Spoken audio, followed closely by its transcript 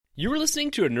You were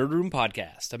listening to a Nerd Room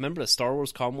podcast, a member of the Star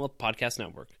Wars Commonwealth Podcast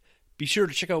Network. Be sure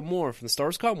to check out more from the Star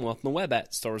Wars Commonwealth on the web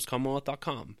at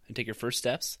starwarscommonwealth.com and take your first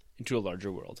steps into a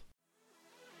larger world.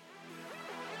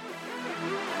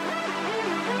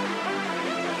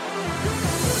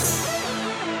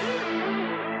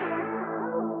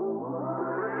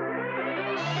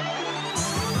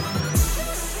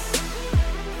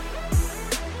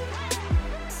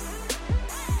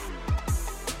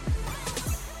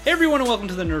 Hey everyone, and welcome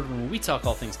to the Nerd Room, where we talk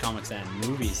all things comics and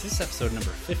movies. This is episode number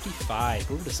 55,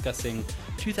 where we're discussing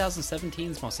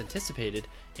 2017's most anticipated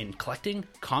in collecting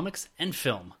comics and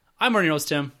film. I'm your host,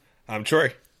 Tim. I'm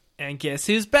Troy. And guess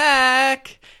who's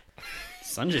back?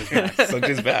 Sanjay's back.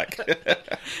 Sanjay's back.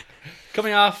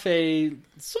 Coming off a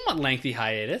somewhat lengthy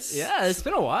hiatus. Yeah, it's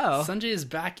been a while. Sanjay is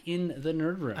back in the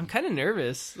Nerd Room. I'm kind of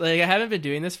nervous. Like, I haven't been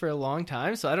doing this for a long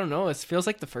time, so I don't know. It feels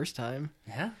like the first time.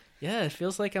 Yeah? Yeah, it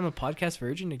feels like I'm a podcast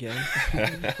virgin again.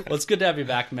 Well, it's good to have you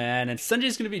back, man. And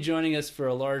Sanjay's going to be joining us for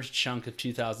a large chunk of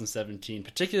 2017,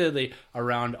 particularly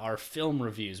around our film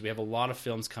reviews. We have a lot of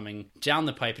films coming down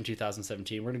the pipe in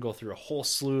 2017. We're going to go through a whole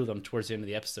slew of them towards the end of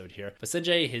the episode here. But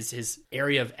Sanjay, his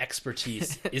area of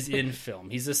expertise is in film.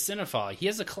 He's a cinephile. He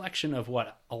has a collection of,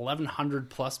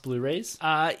 1,100 plus Blu-rays?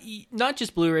 Not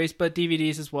just Blu-rays, but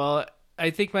DVDs as well.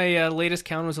 I think my latest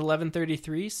count was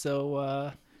 1133,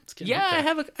 so... Yeah,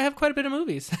 I have quite a bit of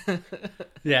movies.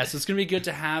 Yeah, so it's going to be good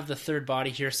to have the third body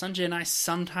here. Sanjay and I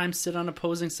sometimes sit on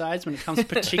opposing sides when it comes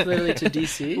particularly to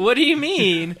DC. What do you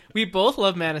mean? We both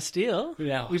love Man of Steel.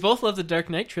 Yeah. We both love the Dark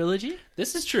Knight trilogy.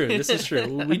 This is true.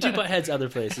 We do butt heads other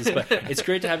places, but it's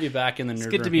great to have you back in the Nerd Room.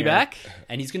 It's good to be here. back.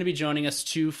 And he's going to be joining us,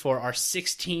 too, for our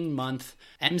 16-month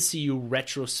MCU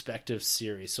retrospective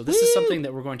series. So this is something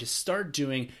that we're going to start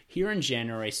doing here in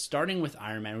January, starting with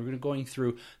Iron Man. We're going to going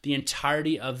through the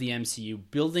entirety of the MCU,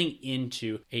 building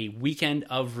into a weekend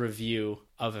of review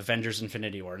of Avengers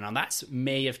Infinity War. Now that's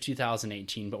May of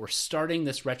 2018, but we're starting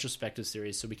this retrospective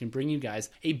series so we can bring you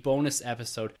guys a bonus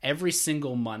episode every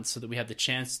single month so that we have the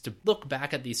chance to look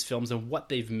back at these films and what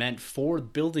they've meant for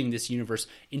building this universe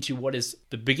into what is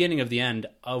the beginning of the end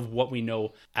of what we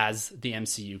know as the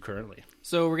MCU currently.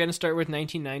 So we're going to start with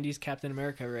 1990s Captain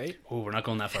America, right? Oh, we're not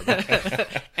going that far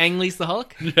back. Ang Lee's the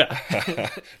Hulk? Yeah.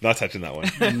 Not touching that one.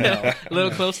 No. A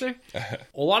little closer? A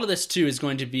lot of this, too, is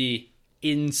going to be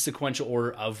in sequential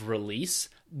order of release,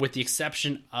 with the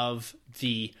exception of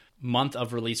the month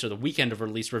of release or the weekend of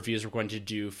release reviews we're going to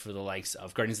do for the likes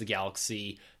of Guardians of the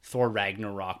Galaxy, Thor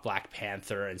Ragnarok, Black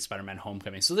Panther, and Spider-Man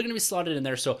Homecoming. So they're going to be slotted in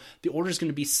there. So the order is going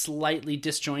to be slightly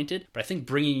disjointed, but I think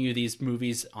bringing you these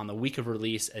movies on the week of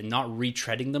release and not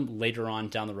retreading them later on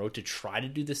down the road to try to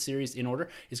do this series in order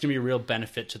is going to be a real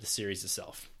benefit to the series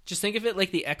itself. Just think of it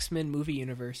like the X-Men movie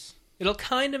universe. It'll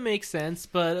kind of make sense,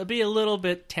 but it'll be a little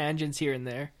bit tangents here and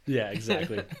there. Yeah,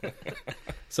 exactly.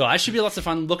 So that should be lots of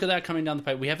fun. Look at that coming down the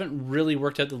pipe. We haven't really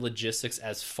worked out the logistics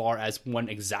as far as when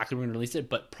exactly we're going to release it,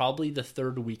 but probably the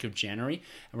third week of January. And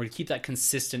we're going to keep that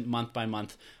consistent month by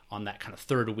month on that kind of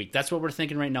third week. That's what we're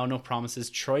thinking right now. No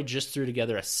promises. Troy just threw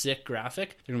together a sick graphic.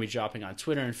 They're going to be dropping on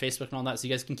Twitter and Facebook and all that, so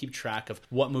you guys can keep track of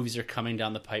what movies are coming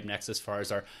down the pipe next as far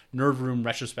as our Nerd Room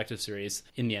retrospective series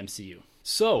in the MCU.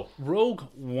 So, Rogue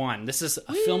One. This is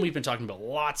a film we've been talking about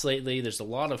lots lately. There's a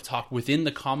lot of talk within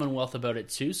the Commonwealth about it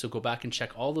too, so go back and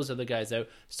check all those other guys out,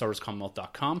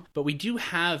 StarWarsCommonwealth.com. But we do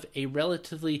have a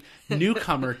relatively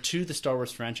newcomer to the Star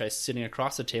Wars franchise sitting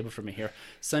across the table from me here.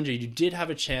 Sanjay, you did have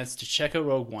a chance to check out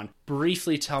Rogue One.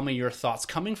 Briefly tell me your thoughts,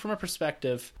 coming from a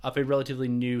perspective of a relatively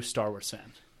new Star Wars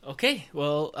fan. Okay,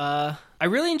 well, I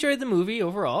really enjoyed the movie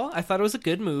overall. I thought it was a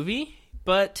good movie.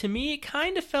 But to me, it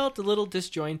kind of felt a little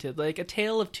disjointed, like a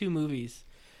tale of two movies.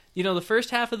 You know, the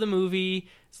first half of the movie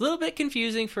is a little bit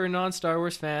confusing for a non-Star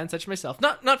Wars fan, such as myself.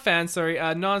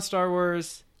 Non-Star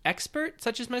Wars expert,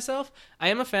 such as myself. I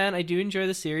am a fan. I do enjoy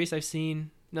the series. This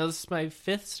is my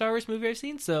 5th Star Wars movie I've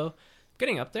seen, so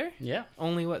getting up there. Yeah.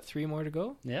 Only, 3 more to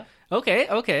go? Yeah.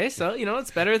 Okay. So, it's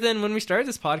better than when we started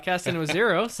this podcast and it was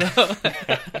 0, so...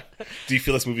 Do you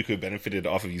feel this movie could have benefited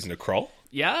off of using a crawl?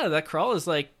 Yeah, that crawl is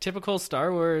like typical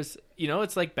Star Wars.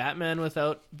 It's like Batman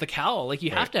without the cowl. Like,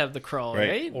 you have to have the crawl,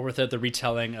 right? Or without the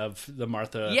retelling of the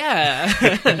Martha... Yeah.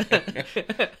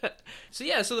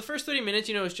 So the first 30 minutes,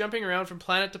 is jumping around from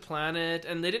planet to planet,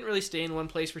 and they didn't really stay in one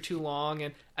place for too long,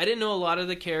 and I didn't know a lot of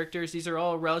the characters. These are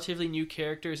all relatively new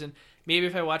characters, and maybe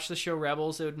if I watched the show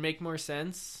Rebels, it would make more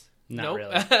sense. Not Nope.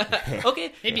 really.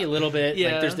 Okay. Maybe a little bit.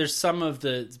 Yeah. Like there's some of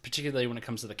the, particularly when it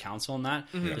comes to the council and that,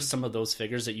 there's some of those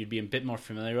figures that you'd be a bit more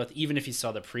familiar with. Even if you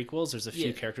saw the prequels, there's a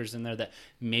few characters in there that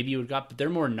maybe you would got, but they're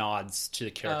more nods to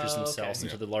the characters themselves and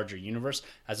to the larger universe,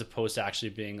 as opposed to actually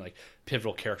being like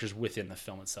pivotal characters within the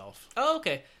film itself. Oh,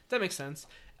 okay. That makes sense.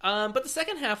 But the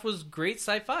second half was great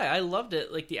sci-fi. I loved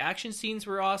it. Like, the action scenes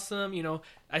were awesome. You know,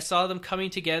 I saw them coming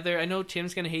together. I know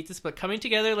Tim's going to hate this, but coming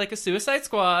together like a Suicide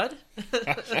Squad.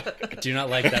 I do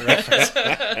not like that reference.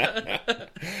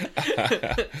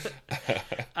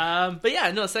 But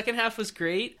yeah, no, second half was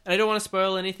great. I don't want to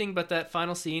spoil anything, but that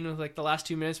final scene with like the last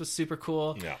 2 minutes was super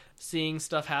cool. Yeah. Seeing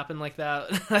stuff happen like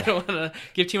that. I don't want to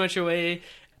give too much away.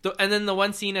 And then the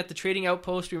one scene at the trading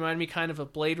outpost reminded me kind of a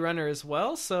Blade Runner as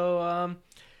well. So,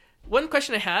 one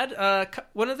question I had,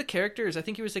 one of the characters, I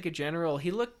think he was like a general,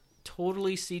 he looked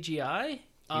totally CGI.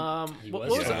 He What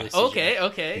was was totally it? CGI.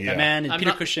 Okay. Yeah. That man, I'm Peter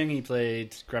not- Cushing, he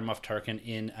played Grand Moff Tarkin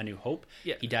in A New Hope.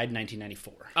 Yeah. He died in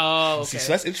 1994. Oh, okay. See,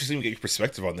 so that's interesting to get your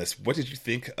perspective on this. What did you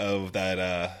think of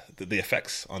that? The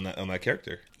effects on that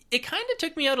character? It kind of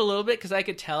took me out a little bit because I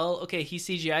could tell, okay, he's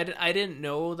CGI'd. I didn't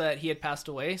know that he had passed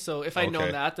away. So if I'd known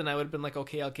Okay. that, then I would have been like,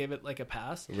 okay, I'll give it like a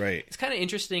pass. Right. It's kind of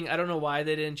interesting. I don't know why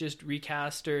they didn't just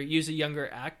recast or use a younger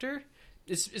actor.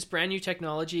 It's brand new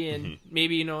technology, and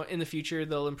maybe, you know, in the future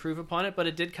they'll improve upon it. But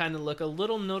it did kind of look a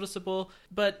little noticeable,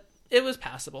 but it was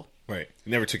passable. Right. It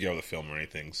never took you out of the film or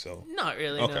anything. So Not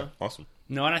really, okay, no. awesome.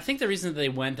 No, and I think the reason that they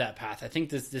went that path, I think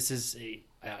this is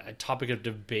a topic of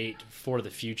debate for the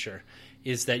future,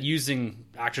 is that using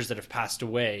actors that have passed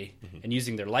away and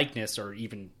using their likeness or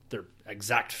even their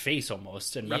exact face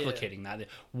almost and replicating that,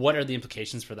 what are the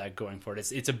implications for that going forward?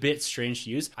 It's a bit strange to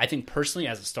use. I think personally,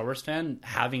 as a Star Wars fan,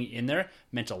 having it in there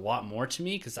meant a lot more to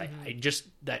me because I just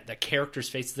that character's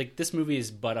face, like this movie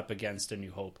is butt up against A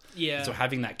New Hope. Yeah. And so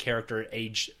having that character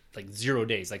age like 0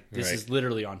 days, like this Right. is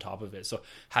literally on top of it. So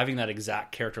having that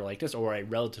exact character likeness or a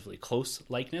relatively close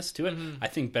likeness to it, I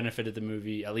think benefited the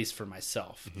movie, at least for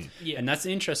myself. Yeah. And that's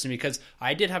interesting because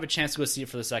I did have a chance to go see it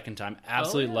for the second time.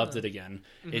 Absolutely loved it again.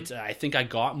 It's I think I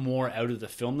got more out of the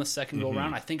film the second go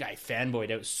around. I think I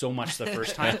fanboyed out so much the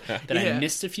first time that I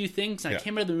missed a few things. And I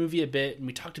came out of the movie a bit, and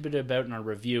we talked a bit about in our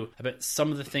review about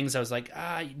some of the things I was like,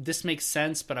 this makes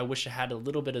sense, but I wish I had a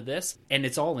little bit of this. And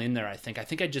it's all in there, I think. I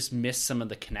think I just missed some of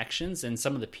the connections and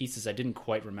some of the pieces I didn't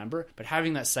quite remember. But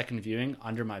having that second viewing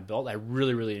under my belt, I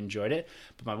really, really enjoyed it.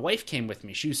 But my wife came with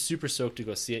me. She was super stoked to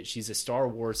go see it. She's a Star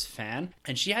Wars fan,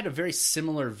 and she had a very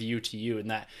similar view to you in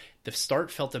that the start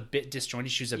felt a bit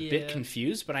disjointed. She was a bit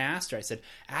confused, but I asked her, I said,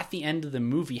 at the end of the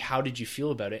movie, how did you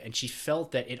feel about it? And she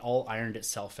felt that it all ironed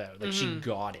itself out. Like she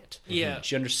got it. Yeah.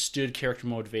 She understood character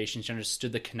motivation. She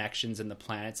understood the connections and the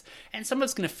planets. And some of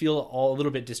it's going to feel all a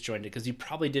little bit disjointed because you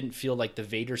probably didn't feel like the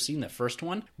Vader scene, the first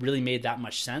one, really made that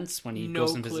much sense when he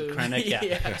goes and visits Krennic.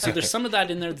 Yeah. So there's some of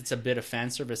that in there that's a bit of fan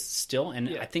service still.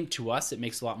 And I think to us, it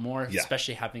makes a lot more,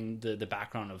 especially having the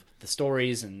background of the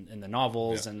stories and the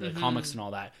novels and the comics and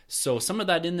all that. So some of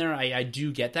that in there, I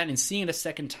do get that. And seeing it a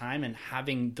second time and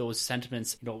having those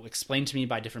sentiments, you know, explained to me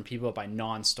by different people, by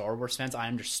non-Star Wars fans, I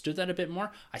understood that a bit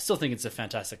more. I still think it's a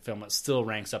fantastic film. It still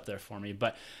ranks up there for me.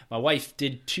 But my wife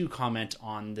did too comment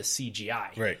on the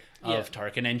CGI of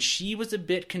Tarkin, and she was a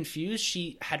bit confused.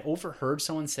 She had overheard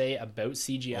someone say about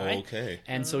CGI. Okay.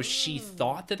 And so she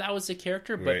thought that was the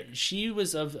character, but she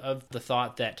was of the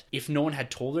thought that if no one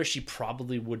had told her, she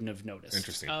probably wouldn't have noticed.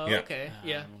 Interesting. Oh, yeah. okay.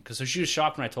 Yeah. Because so she was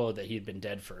shocked when I told her that he'd been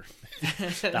dead for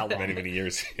that long. Many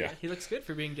years. Yeah. He looks good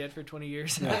for being dead for 20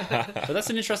 years. But that's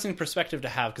an interesting perspective to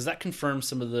have because that confirms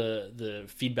some of the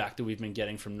feedback that we've been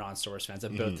getting from non-Star Wars fans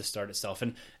about the start itself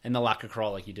and the lack of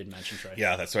crawl, like you did mention, Trey.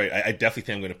 Yeah, that's right. I definitely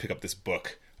think I'm going to pick up this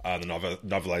book, the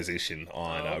novelization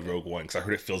on Rogue One, because I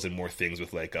heard it fills in more things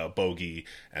with like Bogey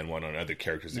and one on other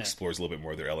characters, explores a little bit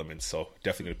more of their elements. So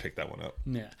definitely going to pick that one up.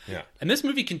 Yeah. And this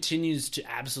movie continues to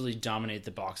absolutely dominate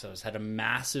the box office. Had a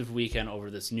massive weekend over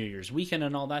this New Year's weekend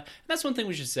and all that. And that's one thing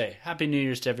we should say. Happy New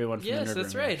Year's to everyone from the Yes, Nerd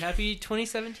that's Room. right. Happy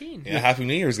 2017. Yeah, Happy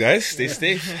New Year's, guys. Stay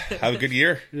safe. Have a good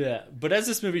year. Yeah, but as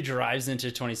this movie drives into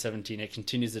 2017, it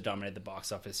continues to dominate the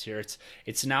box office here.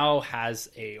 It's now has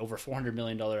a over $400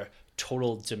 million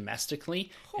total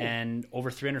domestically and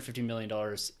over $350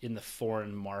 million in the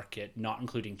foreign market, not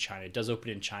including China. It does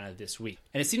open in China this week.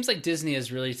 And it seems like Disney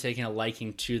has really taken a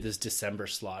liking to this December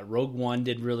slot. Rogue One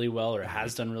did really well, or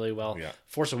has done really well. Yeah.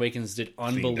 Force Awakens did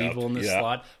unbelievable in this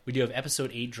slot. We do have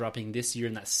Episode 8 dropping this year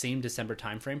in that same December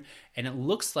timeframe. And it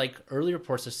looks like early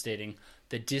reports are stating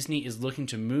that Disney is looking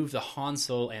to move the Han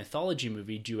Solo anthology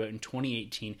movie due out in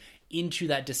 2018 into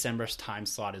that December time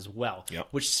slot as well,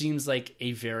 which seems like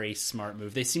a very smart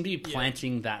move. They seem to be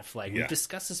planting that flag. We've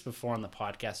discussed this before on the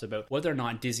podcast about whether or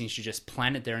not Disney should just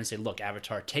plant it there and say, look,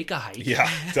 Avatar, take a hike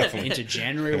into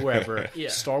January or wherever.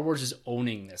 Star Wars is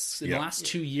owning this. In the last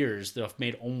 2 years, they've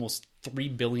made almost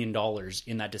 $3 billion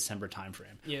in that December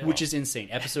timeframe, which is insane.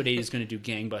 Episode 8 is going to do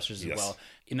gangbusters as well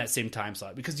in that same time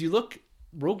slot. Because you look...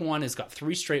 Rogue One has got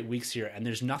 3 straight weeks here, and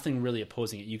there's nothing really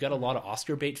opposing it. You got a lot of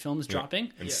Oscar bait films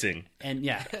dropping, and Sing, and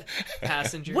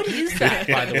Passenger. What is that,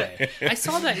 by the way? I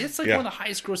saw that. It's like one of the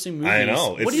highest grossing movies. I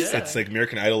know. What is that? It's like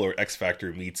American Idol or X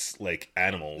Factor meets like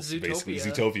animals, basically.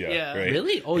 Zootopia. Yeah. Right?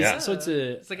 Really? Oh, yeah. So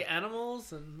it's like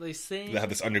animals, and they sing. They have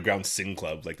this underground sing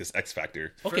club, like this X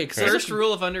Factor. Okay. First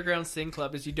rule of underground sing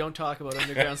club is you don't talk about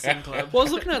underground sing club. Well, I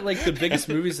was looking at like the biggest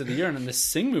movies of the year, and then this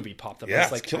Sing movie popped up. I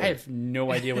was like, I have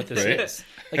no idea what this is.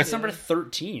 Like it's number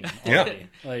 13 already.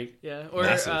 Or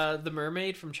The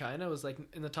Mermaid from China was like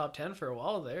in the top 10 for a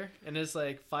while there, and it's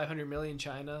like 500 million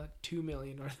China, 2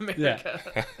 million North America.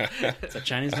 It's a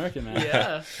Chinese market,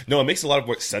 man. No, it makes a lot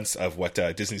of sense of what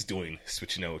Disney's doing,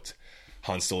 switching out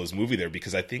Han Solo's movie there,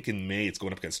 because I think in May it's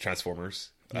going up against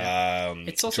Transformers,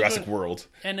 it's also Jurassic World,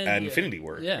 and Infinity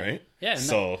War, right? Yeah.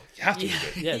 So you have to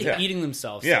leave it. They're eating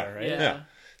themselves there, right? Yeah.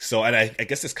 So, and I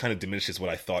guess this kind of diminishes what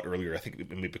I thought earlier. I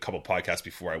think maybe a couple podcasts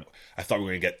before, I thought we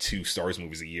were going to get 2 Star Wars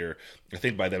movies a year. I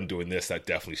think by them doing this, that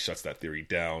definitely shuts that theory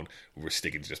down. We're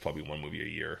sticking to just probably 1 movie a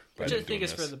year. Which I think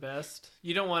is for the best.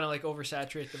 You don't want to like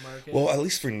oversaturate the market. Well, at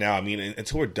least for now. I mean,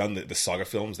 until we're done the saga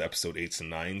films, the episode 8s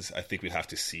and 9s, I think we'd have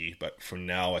to see. But for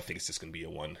now, I think it's just going to be a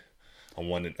one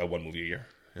movie a year.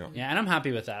 Yeah, and I'm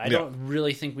happy with that. I don't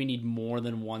really think we need more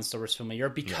than 1 Star Wars film a year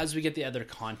because we get the other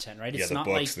content, right? It's the not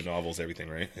books, like the novels, everything,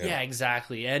 right? Yeah,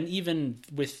 exactly. And even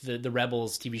with the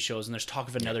Rebels TV shows, and there's talk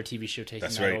of another TV show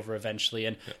taking over eventually.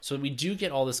 And so we do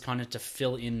get all this content to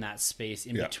fill in that space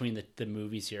in between the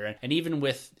movies here. And even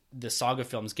with the saga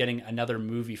films, getting another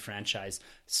movie franchise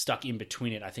stuck in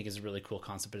between it, I think is a really cool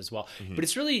concept as well. But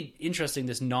it's really interesting,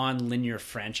 this non-linear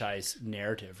franchise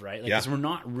narrative, right? Because we're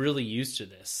not really used to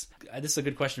this. This is a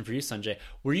good question for you, Sanjay.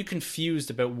 Were you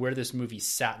confused about where this movie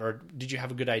sat, or did you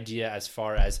have a good idea as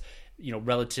far as,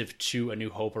 relative to A New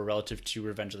Hope or relative to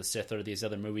Revenge of the Sith or these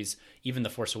other movies, even The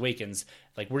Force Awakens?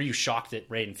 Like, were you shocked that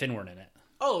Rey and Finn weren't in it?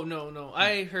 Oh, no.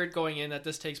 I heard going in that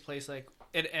this takes place like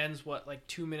it ends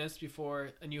 2 minutes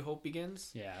before A New Hope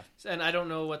begins. Yeah, and I don't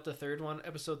know what the third one,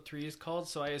 episode 3, is called,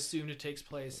 so I assumed it takes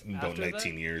place about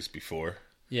 19 years before.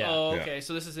 Yeah. Oh, okay.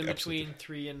 So this is in between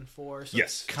 3 and 4. So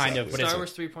yes, kind of. Star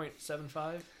Wars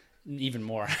 3.75. Even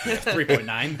more,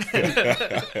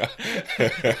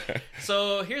 3.9.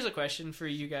 So here's a question for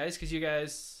you guys, because you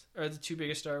guys are the 2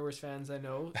 biggest Star Wars fans I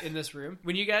know in this room.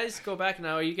 When you guys go back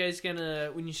now, are you guys gonna,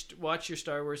 when you watch your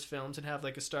Star Wars films and have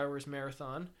like a Star Wars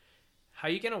marathon, how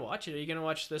are you going to watch it? Are you going to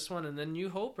watch this one and then New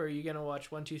Hope? Or are you going to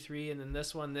watch 1, 2, 3 and then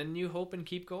this one, then New Hope and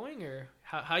keep going? Or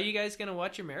how are you guys going to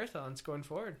watch your marathons going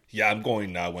forward? Yeah, I'm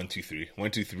going 1, 2, 3.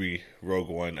 1, 2, 3, Rogue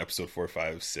One, Episode 4,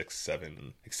 5, 6,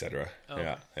 7, etc.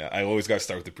 Yeah. I always got to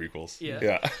start with the prequels.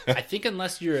 Yeah. I think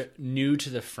unless you're new to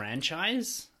the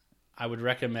franchise, I would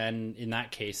recommend in that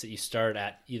case that you start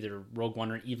at either Rogue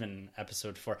One or even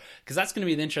Episode 4, because that's going to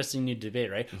be the interesting new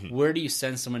debate, right? Where do you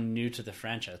send someone new to the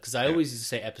franchise? Because I always used to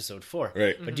say Episode 4,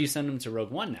 right? But do you send them to Rogue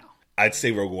One now? I'd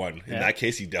say Rogue One. In that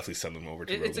case, you definitely send them over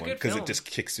to Rogue One, because it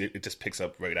just picks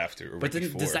up right after. Or but right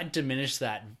before. Does that diminish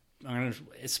that?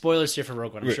 Spoilers here for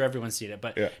Rogue One. I'm sure everyone's seen it,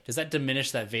 but does that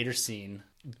diminish that Vader scene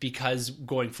because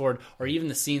going forward, or even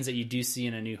the scenes that you do see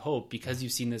in A New Hope, because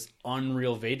you've seen this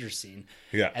unreal Vader scene,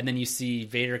 and then you see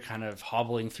Vader kind of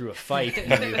hobbling through a fight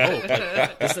in A New Hope?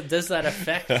 Like, does that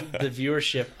affect the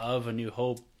viewership of A New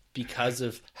Hope because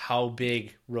of how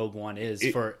big Rogue One is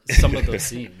for some of those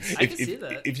scenes? I can see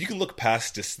that. If you can look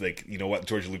past just what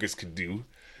George Lucas could do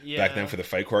back then for the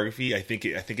fight choreography, I think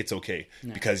it's okay,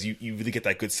 because you really get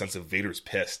that good sense of Vader's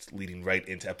pissed leading right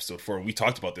into Episode 4. And we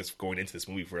talked about this going into this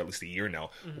movie for at least a year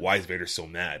now. Why is Vader so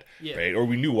mad? Right? Or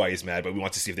we knew why he's mad, but we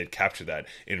want to see if they'd capture that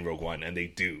in Rogue One, and they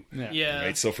do.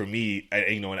 Right? So for me,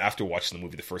 and after watching the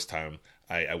movie the first time,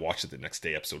 I watched it the next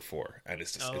day, Episode 4, and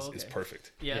it's just it's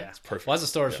perfect. It's perfect. Well, as a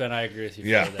Star Wars fan, I agree with you.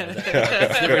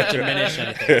 It's never diminish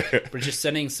anything, but just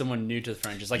sending someone new to the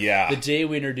franchise, the day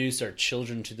we introduce our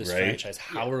children to this franchise,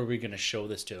 how are we going to show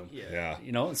this to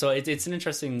them? So it's an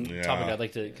interesting topic. I'd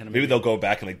like to kind of maybe they'll go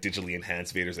back and digitally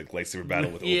enhance Vader's lightsaber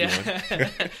battle with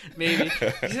Obi-Wan. Maybe,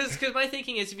 because my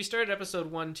thinking is, if you start at Episode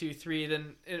 1, 2, 3,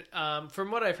 then from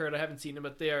what I've heard, I haven't seen them,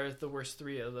 but they are the worst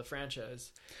 3 of the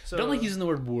franchise. So I don't like using the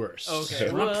word worst. Okay.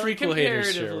 here. We're not prequel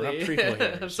haters here. We're not prequel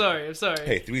haters. I'm sorry.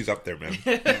 Hey, 3's up there, man.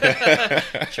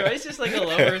 Troy's just like a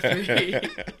lower 3.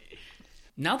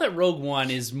 Now that Rogue One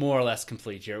is more or less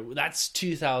complete here, that's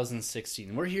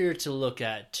 2016. We're here to look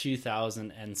at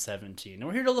 2017. And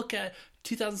we're here to look at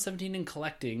 2017 in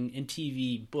collecting in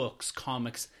TV, books,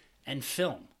 comics, and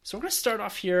film. So we're going to start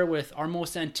off here with our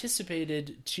most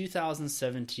anticipated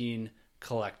 2017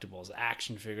 collectibles,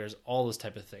 action figures, all those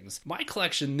type of things. My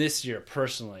collection this year,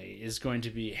 personally, is going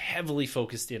to be heavily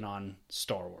focused in on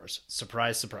Star Wars.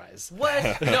 Surprise, surprise.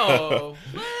 What? No.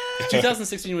 What?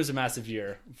 2016 was a massive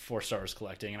year for Star Wars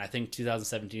collecting, and I think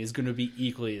 2017 is going to be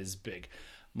equally as big.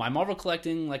 My Marvel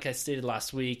collecting, like I stated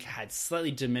last week, had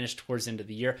slightly diminished towards the end of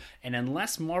the year, and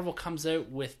unless Marvel comes out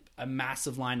with a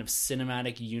massive line of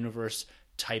cinematic universe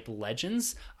type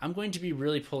legends, I'm going to be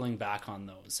really pulling back on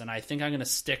those, and I think I'm going to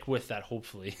stick with that,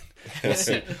 hopefully. We'll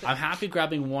see. I'm happy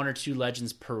grabbing 1 or 2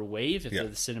 legends per wave if they're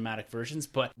the cinematic versions,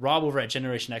 but Rob over at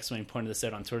Generation X-Wing pointed this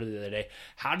out on Twitter the other day.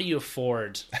 How do you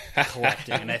afford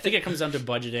collecting? And I think it comes down to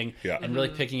budgeting and really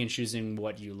picking and choosing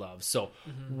what you love. So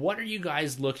what are you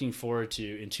guys looking forward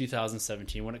to in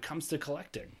 2017 when it comes to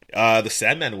collecting? The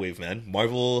Sandman wave, man.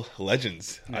 Marvel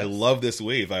Legends. Nice. I love this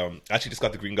wave. I actually just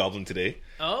got the Green Goblin today.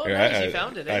 Oh, nice. You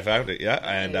found it, eh? I found it, yeah. Nice.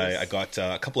 And I got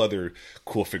a couple other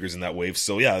cool figures in that wave.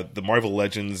 So, yeah, the Marvel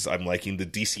Legends, I'm liking. The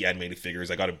DC animated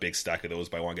figures, I got a big stack of those,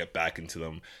 but I want to get back into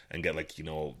them and get, like, you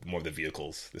know, more of the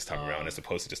vehicles this time around as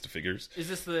opposed to just the figures. Is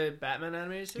this the Batman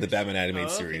animated series? The Batman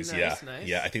animated series, nice, yeah. Nice.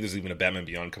 Yeah, I think there's even a Batman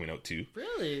Beyond coming out, too.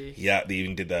 Really? Yeah, they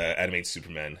even did the animated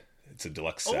Superman. It's a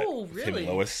deluxe set. Oh, really? With him and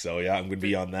Lois, so yeah, I'm going to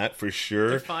be on that for sure.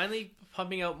 They're finally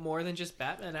pumping out more than just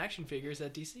Batman action figures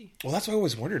at DC. Well, that's what I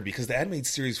always wondered, because the animated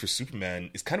series for Superman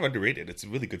is kind of underrated. It's a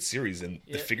really good series, and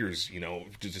the figures, you know,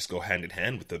 just go hand in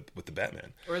hand with the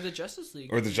Batman. Or the Justice League.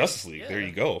 Yeah. There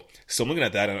you go. So I'm looking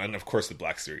at that, and of course the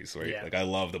Black Series, right? Yeah. Like, I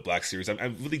love the Black Series.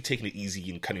 I'm really taking it easy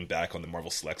and cutting back on the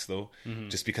Marvel Selects, though,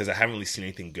 just because I haven't really seen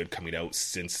anything good coming out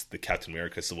since the Captain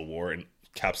America Civil War, and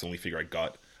Cap's the only figure I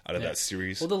got out of that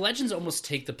series. Well, the Legends almost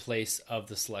take the place of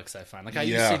the Selects, I find. Like, I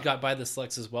used to got by the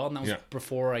Selects as well, and that was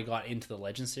before I got into the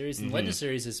Legend series. And the Legend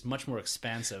series is much more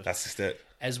expansive. That's just it.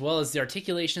 As well as the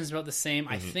articulation is about the same.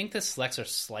 I think the Selects are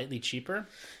slightly cheaper.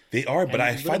 They are, but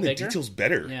I find the details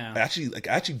better. Yeah. I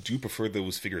actually do prefer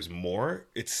those figures more.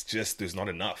 It's just there's not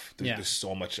enough. There's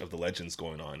so much of the Legends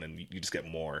going on, and you just get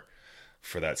more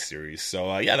for that series.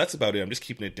 So yeah, that's about it. I'm just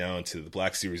keeping it down to the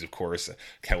Black Series, of course.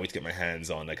 Can't wait to get my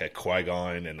hands on like a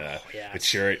Qui-Gon and the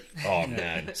Chirrut. Oh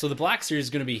man. So the Black Series is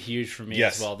going to be huge for me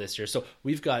as well this year. So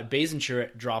we've got Baze and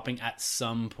Chirrut dropping at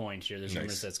some point here. There's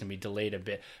rumors that it's going to be delayed a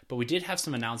bit, but we did have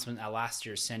some announcement at last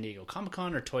year's San Diego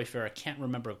Comic-Con or Toy Fair. I can't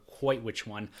remember quite which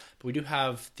one, but we do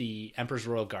have the Emperor's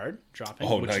Royal Guard dropping,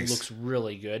 which looks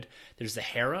really good. There's the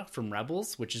Hera from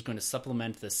Rebels, which is going to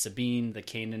supplement the Sabine, the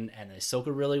Kanan, and the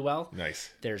Ahsoka really well. Nice.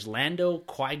 There's Lando,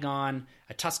 Qui-Gon,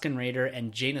 a Tusken Raider,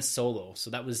 and Jaina Solo.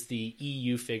 So that was the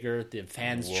EU figure, the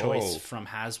fans' choice from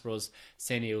Hasbro's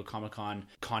San Diego Comic-Con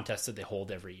contest that they hold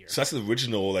every year. So that's the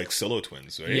original like Solo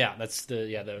twins, right? Yeah, that's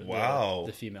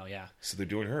the female, yeah. So they're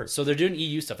doing her. So they're doing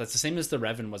EU stuff. That's the same as the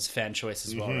Revan was fan choice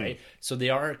as well, right? So they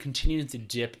are continuing to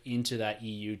dip into that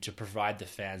EU to provide the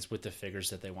fans with the figures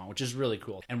that they want, which is really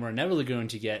cool. And we're inevitably going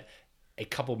to get a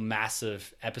couple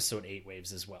massive episode 8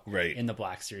 waves as well, right, in the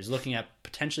Black Series, looking at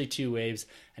potentially 2 waves,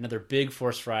 another big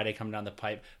Force Friday coming down the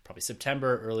pipe, probably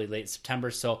September, late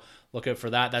September. So look out for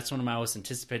that. That's one of my most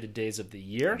anticipated days of the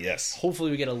year. Yes,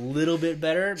 hopefully we get a little bit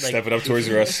better. Step it up towards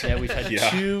us. Yeah, we've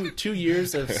had two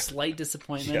years of slight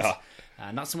disappointments.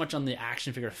 Not so much on the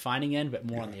action figure finding end, but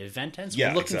more on the event end. So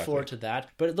we're looking forward to that.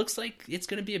 But it looks like it's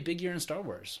going to be a big year in Star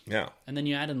Wars. Yeah. And then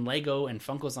you add in Lego and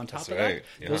Funkos on top of that.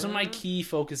 Yeah. Those are my key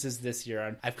focuses this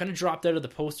year. I've kind of dropped out of the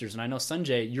posters, and I know,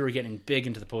 Sanjay, you were getting big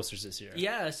into the posters this year.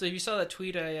 Yeah, so if you saw that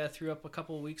tweet I threw up a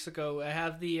couple of weeks ago, I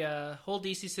have the whole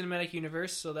DC Cinematic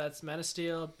Universe, so that's Man of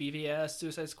Steel, BVS,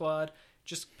 Suicide Squad,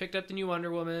 just picked up the new Wonder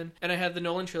Woman, and I have the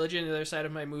Nolan trilogy on the other side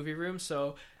of my movie room,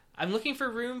 so I'm looking for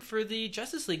room for the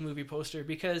Justice League movie poster,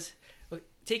 because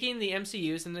taking the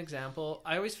MCU as an example,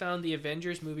 I always found the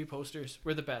Avengers movie posters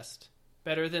were the best,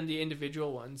 better than the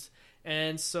individual ones.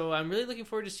 And so I'm really looking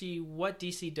forward to see what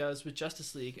DC does with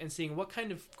Justice League and seeing what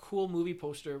kind of cool movie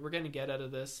poster we're going to get out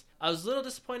of this. I was a little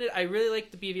disappointed. I really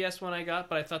liked the BVS one I got,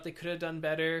 but I thought they could have done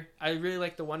better. I really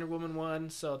liked the Wonder Woman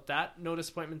one, so no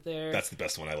disappointment there. That's the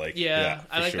best one I like. Yeah,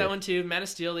 I like that one too. Man of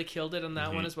Steel, they killed it on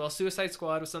that one as well. Suicide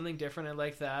Squad was something different. I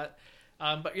like that.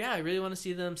 But yeah, I really want to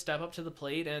see them step up to the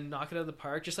plate and knock it out of the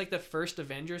park. Just like the first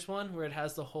Avengers one, where it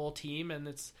has the whole team and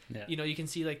it's, you can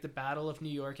see like the Battle of New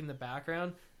York in the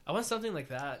background. I want something like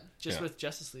that, just with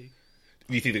Justice League.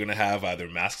 Do you think they're going to have their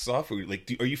masks off? Or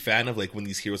like, are you a fan of like when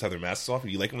these heroes have their masks off? Or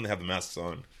do you like them when they have the masks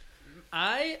on?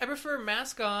 I prefer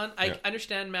mask on. I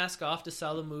understand mask off to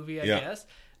sell the movie, I Yeah. guess.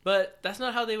 But that's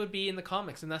not how they would be in the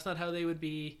comics, and that's not how they would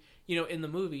be, in the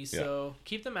movies. So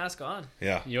keep the mask on.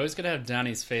 Yeah. You always got to have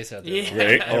Downey's face out there. Yeah.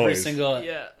 Right? Every Always. single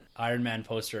Yeah. Iron Man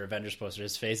poster, Avengers poster,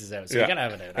 his face is out. So Yeah. you got to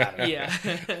have it out. I don't know.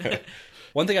 Yeah.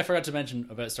 One thing I forgot to mention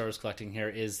about Star Wars collecting here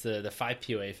is the 5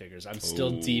 POA figures. I'm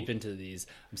still Ooh. deep into these.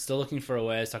 I'm still looking for a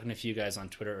way. I was talking to a few guys on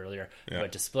Twitter earlier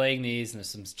about displaying these, and there's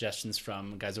some suggestions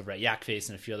from guys over at Yakface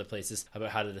and a few other places about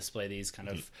how to display these, kind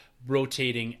of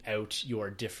rotating out your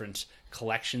different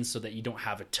collections so that you don't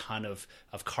have a ton of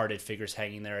carded figures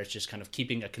hanging there. It's just kind of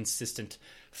keeping a consistent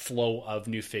flow of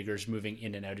new figures moving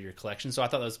in and out of your collection. So I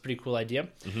thought that was a pretty cool idea.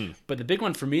 But the big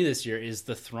one for me this year is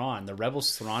the Thrawn. The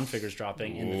Rebels Thrawn figures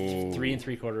dropping in the 3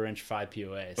 3/4 inch 5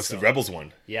 POA. What's the Rebels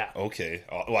one? Yeah. Okay.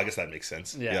 Well, I guess that makes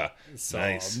sense. Yeah. So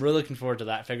Nice. I'm really looking forward to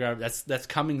that figure. That's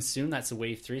coming soon. That's a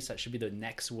wave 3, so that should be the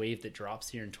next wave that drops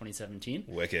here in 2017.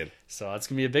 Wicked. So that's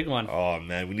gonna be a big one. Oh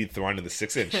man, we need Thrawn in the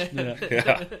 6-inch.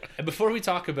 Yeah. And before we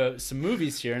talk about some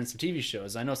movies here and some TV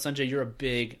shows, I know Sanjay, you're a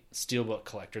big steelbook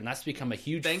collector, and that's become a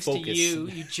huge Thanks focus. to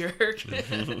you jerk.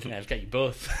 Yeah, I've got you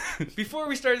both. Before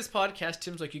we started this podcast,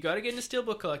 Tim's like, you got to get into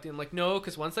steelbook collecting. I'm like, no,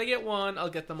 because once I get one, I'll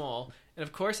get them all. And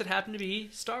of course, it happened to be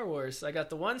Star Wars. I got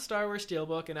the one Star Wars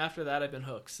steelbook, and after that, I've been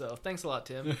hooked. So thanks a lot,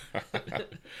 Tim.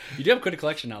 You do have quite a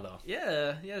collection now, though.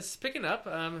 Yeah, it's picking up.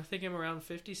 I think I'm around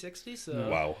 50, 60. So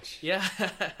Wow. yeah.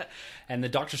 And the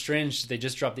Doctor Strange, they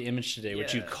just dropped the image today,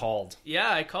 which you Yeah. called. Yeah,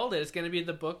 I called it. It's going to be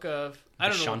the book of... I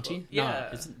don't know. what Vishanti? book. Yeah.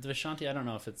 No, is it the Vishanti? I don't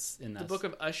know if it's in that. The book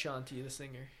of Ashanti, the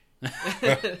singer.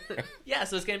 Yeah,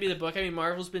 so it's going to be the book. I mean,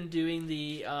 Marvel's been doing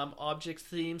the objects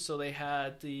theme, so they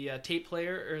had the tape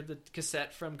player or the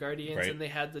cassette from Guardians, Right. and they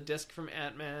had the disc from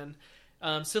Ant-Man.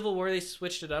 Civil War, they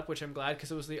switched it up, which I'm glad,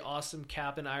 because it was the awesome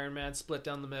Cap and Iron Man split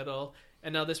down the middle.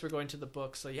 And now this, we're going to the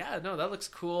book. So yeah, no, that looks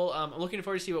cool. I'm looking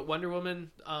forward to see what Wonder Woman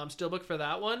steelbook for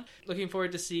that one. Looking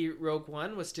forward to see Rogue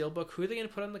One with steelbook. Who are they going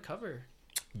to put on the cover?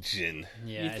 Jin.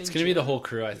 Yeah, You it's think going to be the Jin? whole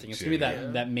crew, I think. It's going to be Jin,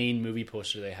 yeah. that main movie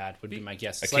poster they had, would be my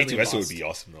guess. A Slightly K2SO would lost. be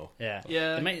awesome though. Yeah.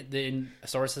 Yeah.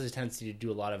 Star Wars has a tendency to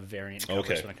do a lot of variant covers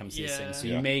Okay. when it comes to these Yeah. things. So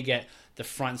Yeah. you may get the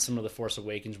front similar to The Force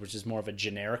Awakens, which is more of a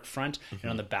generic front,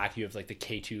 and on the back you have like the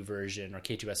K2 version or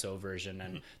K2SO version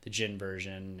and the Jin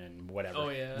version and whatever. Oh,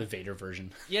 yeah. The Vader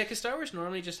version. Yeah, because Star Wars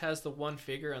normally just has the one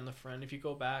figure on the front. If you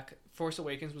go back, Force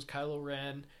Awakens was Kylo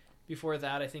Ren. Before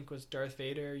that, I think was Darth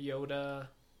Vader, Yoda.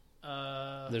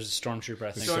 There's a Stormtrooper,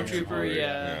 I think. Stormtrooper,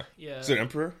 yeah. yeah. Is it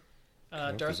Emperor?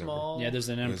 Darth there's Maul. Yeah, there's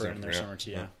an Emperor There's in there Emperor, somewhere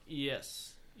too. yeah. Yeah.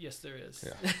 Yes, there is.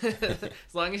 Yeah.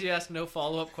 As long as you ask no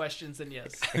follow-up questions, then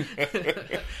yes.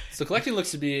 So collecting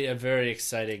looks to be a very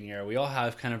exciting year. We all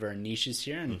have kind of our niches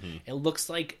here, and it looks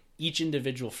like each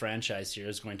individual franchise here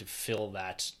is going to fill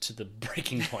that to the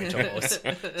breaking point almost,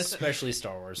 especially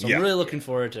Star Wars. So Yeah. I'm really looking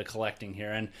forward to collecting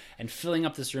here and filling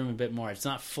up this room a bit more. It's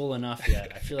not full enough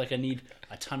yet. I feel like I need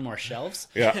a ton more shelves.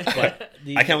 Yeah. But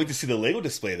I can't wait to see the Lego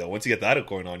display though. Once you get that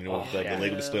going on, with yeah. the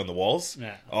Lego display on the walls.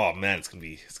 Yeah. Oh man, it's gonna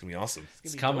be awesome.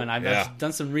 It's coming. I've Yeah.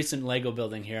 done some recent Lego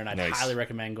building here, and I'd Nice. highly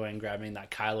recommend going and grabbing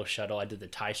that Kylo shuttle. I did the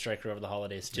TIE Striker over the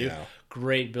holidays too. Yeah.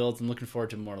 Great builds. I'm looking forward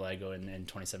to more Lego in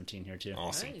 2017 here too.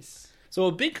 Awesome. Nice. So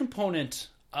a big component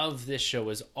of this show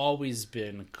has always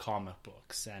been comic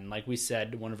books, and like we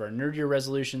said, one of our nerdier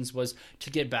resolutions was to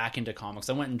get back into comics.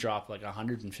 I went and dropped like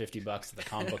 $150 at the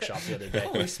comic book shop the other day.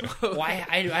 Holy smokes. Why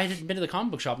I hadn't been to the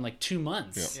comic book shop in like 2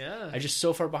 months. Yeah. I'm just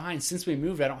so far behind. Since we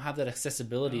moved, I don't have that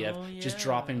accessibility Oh, of just yeah.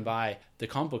 dropping by the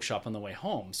comic book shop on the way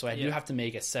home. So I do Yeah. have to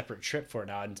make a separate trip for it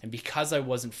now. And because I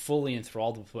wasn't fully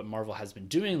enthralled with what Marvel has been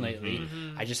doing lately,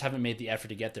 I just haven't made the effort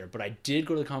to get there. But I did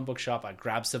go to the comic book shop. I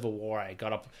grabbed Civil War. I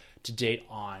got up to date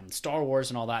on Star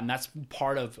Wars and all that. And that's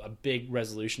part of a big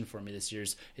resolution for me this year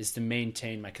is to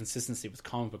maintain my consistency with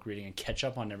comic book reading and catch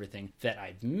up on everything that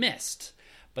I've missed.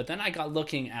 But then I got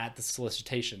looking at the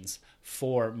solicitations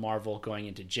for Marvel going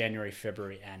into January,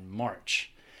 February, and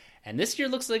March. And this year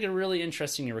looks like a really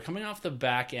interesting year. We're coming off the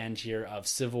back end here of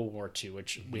Civil War 2,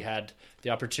 which we had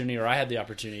the opportunity, or I had the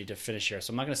opportunity to finish here.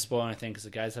 So I'm not going to spoil anything because the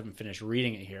guys haven't finished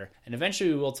reading it here. And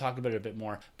eventually we will talk about it a bit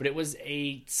more. But it was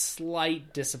a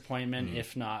slight disappointment,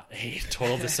 if not a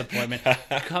total disappointment,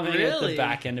 coming at the Really?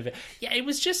 back end of it. Yeah, it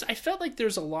was just, I felt like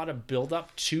there's a lot of build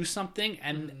up to something.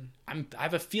 And I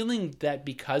have a feeling that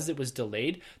because it was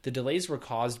delayed, the delays were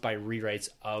caused by rewrites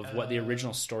of what the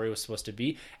original story was supposed to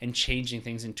be and changing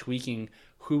things and tweaking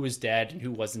who was dead and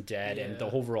who wasn't dead and the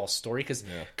overall story. Because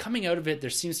coming out of it, there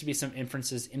seems to be some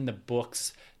inferences in the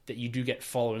books that you do get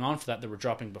following on for that were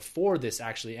dropping before this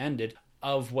actually ended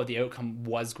of what the outcome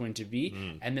was going to be.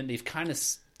 And then they've kind of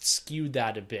skewed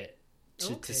that a bit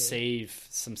to save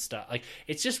some stuff. Like,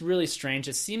 it's just really strange.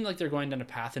 It seemed like they're going down a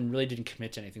path and really didn't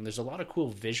commit to anything. There's a lot of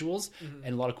cool visuals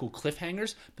and a lot of cool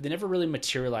cliffhangers, but they never really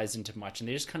materialized into much, and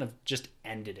they just kind of just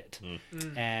ended it.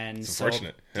 And It's so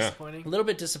unfortunate. Yeah. Disappointing. a little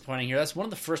bit disappointing here. That's one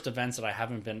of the first events that I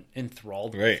haven't been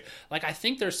enthralled with. Right. Like, I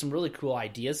think there's some really cool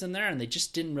ideas in there, and they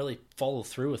just didn't really follow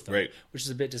through with them, Right. which is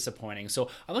a bit disappointing. So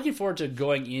I'm looking forward to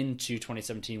going into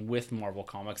 2017 with Marvel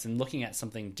Comics and looking at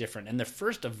something different. And the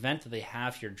first event that they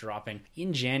have here dropping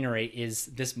in January is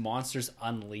this Monsters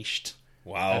Unleashed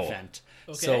Wow. event.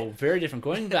 Okay. So very different.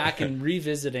 Going back and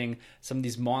revisiting some of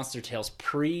these monster tales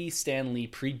pre-Stan Lee,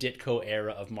 pre-Ditko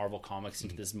era of Marvel Comics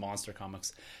into this monster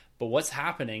comics. But what's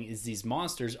happening is these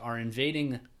monsters are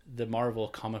invading the Marvel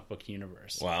comic book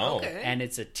universe. Wow. Okay. And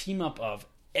it's a team up of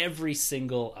every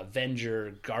single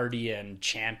Avenger, Guardian,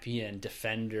 Champion,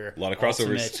 Defender. A lot of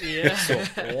crossovers. Ultimate. Yeah. So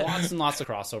lots and lots of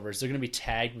crossovers. They're going to be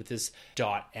tagged with this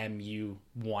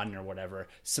 .mu1 or whatever,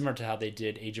 similar to how they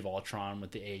did Age of Ultron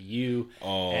with the AU.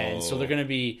 Oh. And so they're going to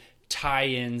be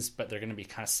tie-ins, but they're going to be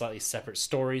kind of slightly separate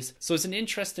stories. So it's an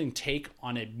interesting take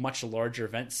on a much larger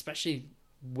event, especially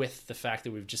with the fact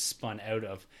that we've just spun out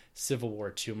of Civil War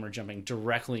 2 and we're jumping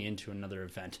directly into another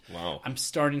event. Wow. I'm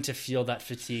starting to feel that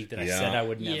fatigue that I said I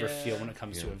would never Yeah. feel when it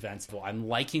comes to events. So I'm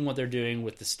liking what they're doing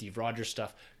with the Steve Rogers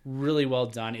stuff. Really well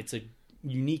done. It's a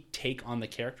unique take on the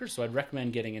character, so I'd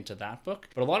recommend getting into that book.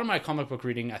 But a lot of my comic book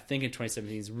reading, I think, in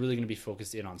 2017 is really going to be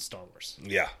focused in on Star Wars.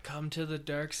 Yeah. Come to the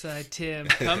dark side, Tim.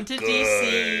 Come to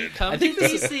DC. Come to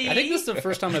DC. I think this is the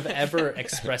first time I've ever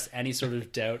expressed any sort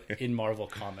of doubt in Marvel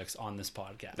Comics on this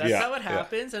podcast. That's Yeah, how it yeah.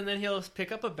 happens, and then he'll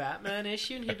pick up a Batman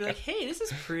issue, and he'll be like, "Hey, this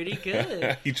is pretty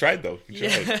good." He tried though. He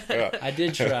tried. Yeah. I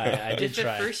did try. I did If at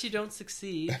try. first you don't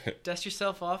succeed, dust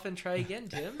yourself off and try again,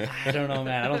 Tim. I don't know,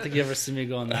 man. I don't think you ever see me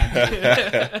going that.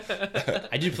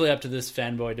 I do play up to this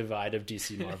fanboy divide of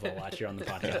DC Marvel a lot here on the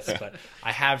podcast, but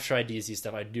I have tried DC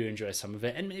stuff. I do enjoy some of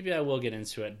it, and maybe I will get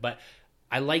into it. But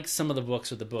I like some of the books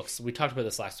with the books. We talked about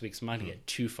this last week, so I'm not going to get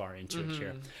too far into it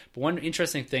here. But one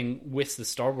interesting thing with the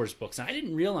Star Wars books, and I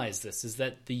didn't realize this, is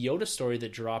that the Yoda story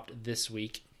that dropped this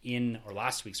week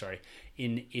last week,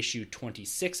 in issue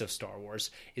 26 of Star Wars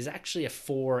is actually a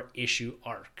 4-issue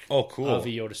arc Oh, cool. of a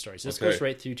Yoda story. So this Okay. goes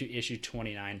right through to issue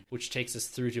 29, which takes us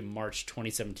through to March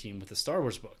 2017 with the Star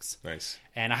Wars books. Nice.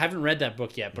 And I haven't read that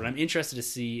book yet, but I'm interested to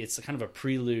see. It's kind of a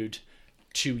prelude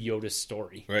to Yoda's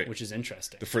story, Right. which is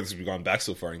interesting. The furthest we've gone back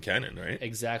so far in canon, right?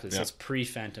 Exactly. So Yeah. it's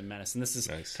pre-Phantom Menace. And this is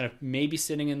Nice. kind of maybe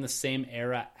sitting in the same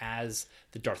era as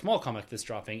the Darth Maul comic that's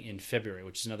dropping in February,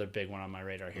 which is another big one on my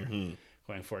radar here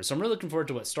going forward. So I'm really looking forward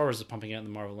to what Star Wars is pumping out in the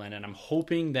Marvel land. And I'm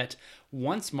hoping that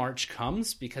once March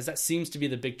comes, because that seems to be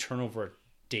the big turnover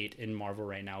date in Marvel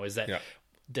right now, is that Yeah.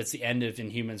 that's the end of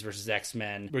Inhumans versus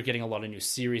X-Men. We're getting a lot of new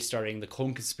series starting. The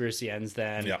Clone Conspiracy ends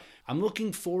then. Yeah. I'm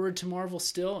looking forward to Marvel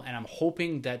still, and I'm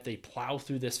hoping that they plow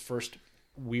through this first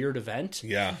weird event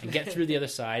Yeah. and get through the other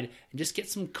side and just get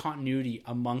some continuity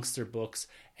amongst their books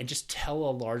and just tell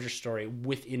a larger story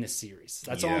within a series.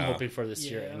 That's all I'm Yeah. hoping for this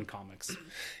year Yeah. in comics.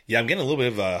 Yeah, I'm getting a little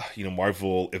bit of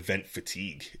Marvel event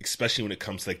fatigue, especially when it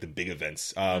comes to like the big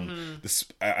events. I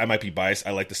might be biased.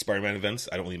 I like the Spider-Man events.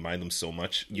 I don't really mind them so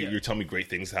much. You're telling me great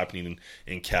things happening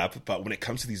in Cap, but when it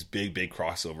comes to these big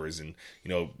crossovers and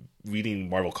reading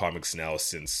Marvel comics now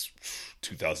since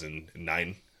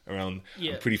 2009. Around,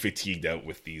 Yeah. I'm pretty fatigued out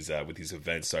with these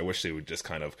events. So I wish they would just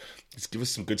kind of just give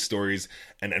us some good stories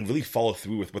and really follow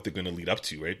through with what they're going to lead up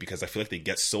to, right? Because I feel like they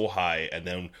get so high, and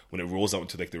then when it rolls out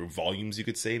into like their volumes, you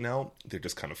could say now they're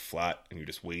just kind of flat, and you're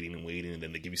just waiting, and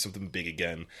then they give you something big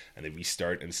again, and they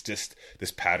restart, and it's just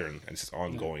this pattern, and it's just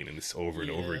ongoing, and it's over and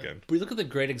over again. We look at the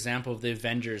great example of the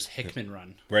Avengers Hickman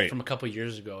run Right. from a couple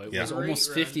years ago. It Yeah. was almost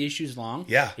Great run. 50 issues long.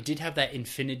 Yeah. It did have that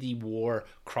Infinity War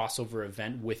crossover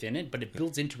event within it, but it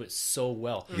builds into it so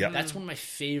well. Yeah. That's one of my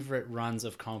favorite runs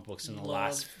of comic books in the Loved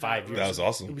last that 5 years. That was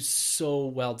awesome. It was so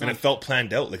well done. And it felt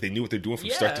planned out, like they knew what they're doing from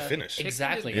start to Yeah. finish.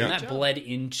 Exactly, Yeah. and that Job. bled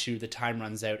into the Time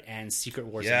Runs Out and Secret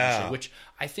Wars Yeah. initiative, which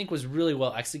I think was really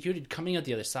well executed. Coming out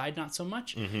the other side, not so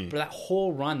much, but that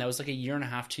whole run, that was like a year and a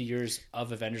half, 2 years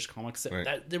of Avengers comics. Right.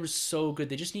 That was so good.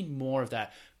 They just need more of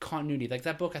that continuity. Like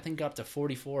that book, I think got up to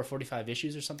 44 or 45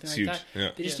 issues or something It's like huge. that.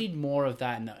 Yeah. They just need more of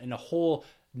that in a whole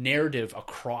narrative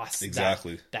across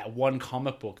Exactly. that one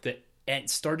comic book that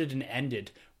started and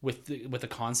ended with the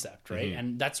concept, right?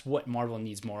 And that's what Marvel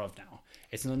needs more of now.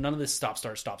 It's none of this stop,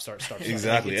 start.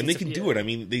 Exactly, and they It's- can do it. I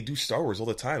mean, they do Star Wars all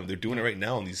the time. They're doing it right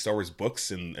now in these Star Wars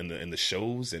books and the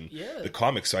shows and Yeah. the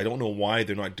comics. So I don't know why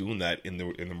they're not doing that in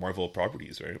the Marvel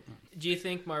properties, right? Do you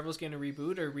think Marvel's going to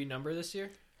reboot or renumber this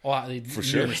year? For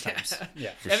sure. Numerous times.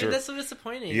 Yeah. For I sure. mean, that's so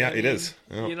disappointing. Yeah, I mean, it is.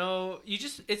 Yeah. You know,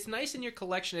 it's nice in your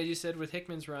collection, as you said, with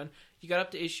Hickman's run. You got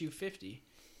up to issue 50.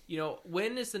 You know,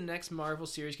 when is the next Marvel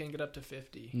series going to get up to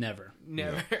 50? Never.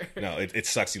 No, it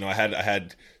sucks. You know, I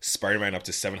had Spider-Man up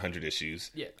to 700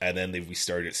 issues. Yeah. And then they've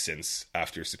restarted it since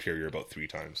after Superior about 3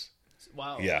 times.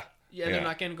 Wow. Yeah. Yeah, they're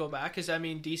not going to go back because I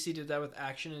mean DC did that with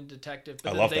Action and Detective,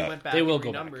 but I then love they that. went back. They will and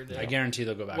go back. renumbered it. I guarantee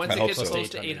they'll go back. Once I it hope gets so. close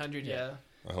to 800, yeah.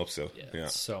 I hope so. Yeah.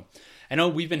 So, I know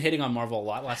we've been hitting on Marvel a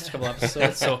lot last couple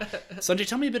episodes. So, Sanjay,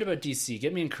 tell me a bit about DC.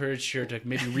 Get me encouraged here to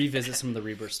maybe revisit some of the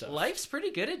Rebirth stuff. Life's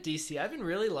pretty good at DC. I've been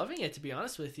really loving it, to be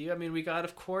honest with you. I mean, we got,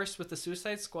 of course, with the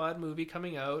Suicide Squad movie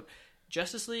coming out,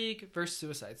 Justice League versus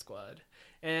Suicide Squad.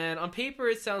 And on paper,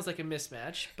 it sounds like a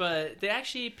mismatch, but they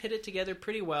actually pit it together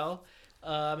pretty well.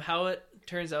 How it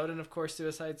turns out, and of course,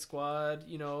 Suicide Squad,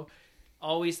 you know,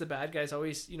 always the bad guys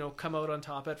always, you know, come out on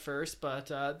top at first,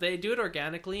 but they do it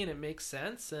organically and it makes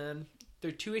sense. And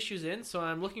they're 2 issues in, so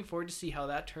I'm looking forward to see how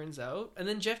that turns out. And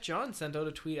then Jeff Johns sent out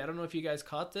a tweet. I don't know if you guys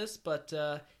caught this, but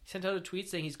he sent out a tweet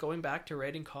saying he's going back to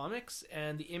writing comics,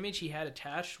 and the image he had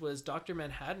attached was Dr.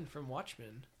 Manhattan from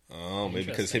Watchmen. Oh, maybe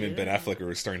because him and Ben Affleck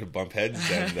are starting to bump heads,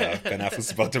 and Ben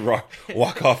Affleck's about to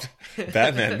walk off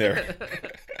Batman there.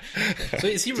 So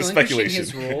is he Just relinquishing speculation.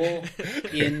 his role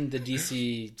in the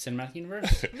DC cinematic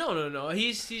universe? No.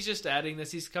 He's just adding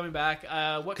this. He's coming back.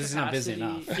 What 'Cause he's not busy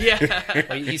capacity? enough. Yeah.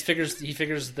 Like, he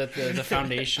figures that the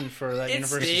foundation for that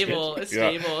It's universe stable. is It's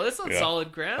Yeah. stable. It's on Yeah.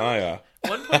 solid ground. Oh, yeah.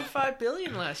 1.5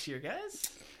 billion last year, guys.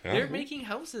 Yeah. They're making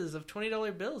houses of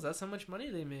 $20 bills. That's how much money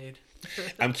they made.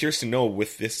 I'm curious to know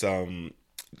with this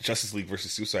Justice League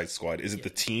versus Suicide Squad, is it the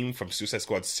team from Suicide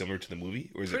Squad similar to the movie?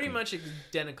 Or is Pretty it much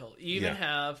identical. You even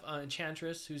have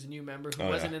Enchantress, who's a new member who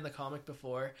wasn't in the comic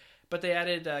before. But they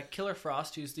added Killer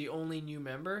Frost, who's the only new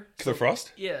member. Killer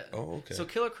Frost? Yeah. Oh, okay. So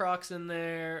Killer Croc's in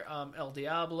there, El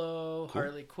Diablo,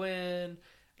 Harley Quinn.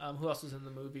 Who else was in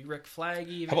the movie? Rick Flag,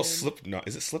 even. How about Slipknot?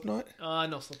 Is it Slipknot?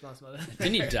 No, Slipknot's not in.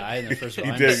 Didn't he die in the first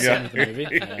one? did, yeah. Of the movie?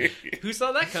 Yeah. Who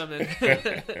saw that coming?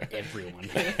 Everyone.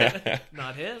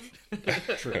 Not him.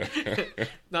 True.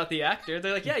 Not the actor.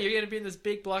 They're like, yeah, you're going to be in this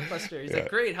big blockbuster. He's like,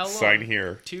 great, how long? Sign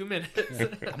here. 2 minutes.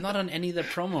 I'm not on any of the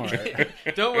promo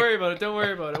art. Don't worry about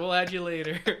it. We'll add you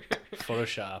later.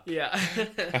 Photoshop.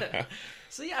 Yeah.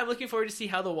 So yeah, I'm looking forward to see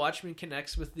how the Watchmen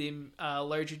connects with the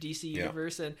larger DC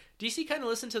universe. And DC kind of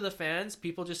listened to the fans.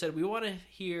 People just said, we want to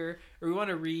hear or we want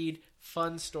to read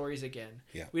fun stories again.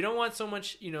 Yeah. We don't want so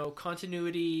much,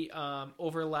 continuity,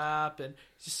 overlap, and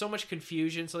just so much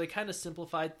confusion. So they kind of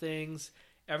simplified things.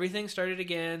 Everything started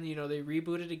again. They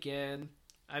rebooted again.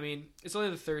 I mean, it's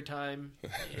only the 3rd time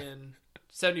in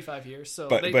 75 years, so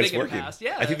But they it's get working. past.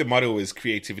 Yeah, I think the motto is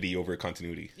creativity over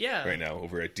continuity. Yeah. Right now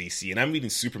over at DC, and I'm reading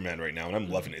Superman right now, and I'm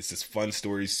loving it. It's just fun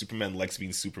stories. Superman likes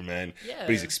being Superman, Yeah. but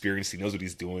he's experienced. He knows what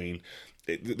he's doing.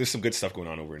 There's some good stuff going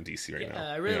on over in DC right now.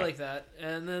 I really like that.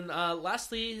 And then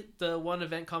lastly, the one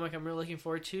event comic I'm really looking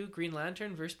forward to, Green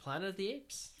Lantern versus Planet of the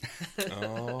Apes.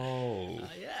 Oh,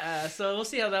 Yeah, so we'll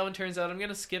see how that one turns out. I'm going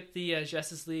to skip the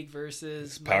Justice League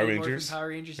versus Power Mighty Morphin Rangers. Power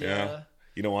Rangers, Yeah.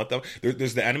 You know what though?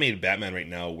 There's the animated Batman right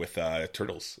now with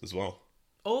Turtles as well.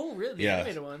 Oh, really? The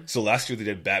animated one? So last year they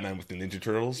did Batman with the Ninja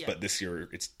Turtles, Yeah. but this year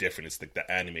it's different. It's like the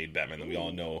animated Batman that we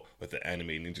all know with the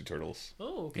animated Ninja Turtles.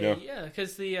 Oh, okay. Yeah,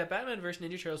 because the Batman versus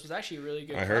Ninja Turtles was actually a really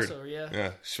good I heard. crossover, yeah.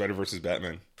 Yeah, Shredder versus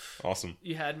Batman. Awesome.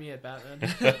 You had me at Batman.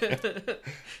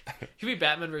 Could be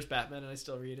Batman versus Batman, and I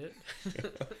still read it.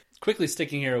 Quickly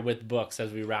sticking here with books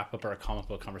as we wrap up our comic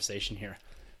book conversation here.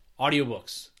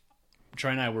 Audiobooks.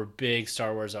 Troy and I were big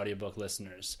Star Wars audiobook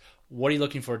listeners. What are you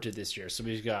looking forward to this year? So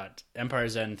we've got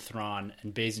Empire's End, Thrawn,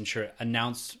 and Bazensure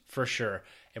announced for sure.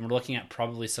 And we're looking at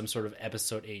probably some sort of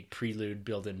Episode 8 prelude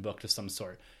build-in book of some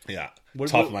sort. Yeah. What-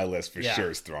 Top what- of my list for yeah.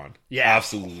 sure is Thrawn. Yeah.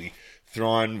 Absolutely.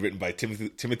 Thrawn, written by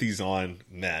Timothy Zahn.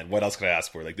 Man, what else could I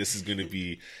ask for? Like, this is going to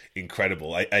be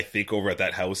incredible. I think over at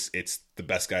that house, it's the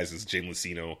best guys is Jay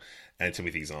Lucino and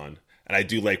Timothy Zahn. And I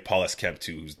do like Paul S. Kemp,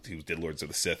 too, who did Lords of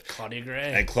the Sith. Claudia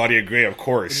Gray. And Claudia Gray, of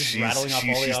course. just She's rattling off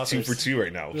all the 2 authors. for 2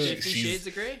 right now. 50 Shades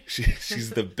of Grey?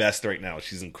 She's the best right now.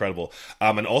 She's incredible.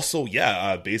 And also,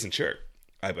 Bazensure.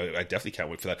 I definitely can't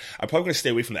wait for that. I'm probably going to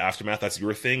stay away from the Aftermath. That's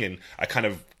your thing, and I kind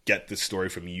of get the story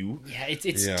from you. Yeah, it's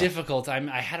difficult. I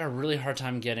had a really hard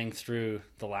time getting through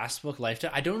the last book,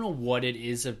 Lifetime. I don't know what it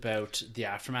is about the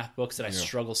Aftermath books that I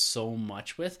struggle so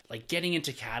much with. Like getting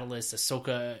into Catalyst,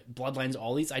 Ahsoka, Bloodlines,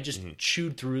 all these, I just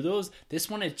chewed through those. This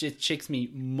one, it just takes me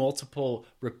multiple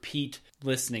repeat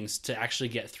listenings to actually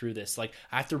get through this. Like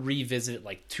I have to revisit it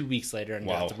like 2 weeks later and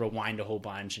I have to rewind a whole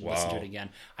bunch and listen to it again.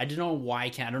 I don't know why I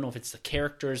can't. I don't know if it's the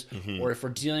characters or if we're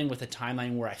dealing with a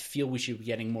timeline where I feel we should be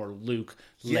getting more Luke,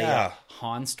 Yeah.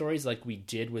 Han stories like we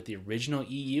did with the original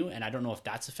EU, and I don't know if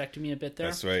that's affected me a bit there.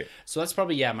 That's right. So that's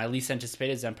probably, my least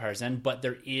anticipated is Empire's End, but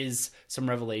there is some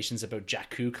revelations about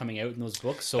Jakku coming out in those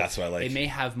books, so that's what I like. They may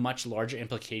have much larger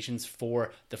implications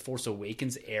for the Force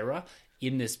Awakens era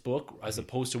in this book, as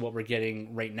opposed to what we're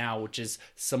getting right now, which is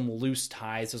some loose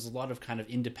ties. There's a lot of kind of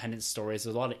independent stories.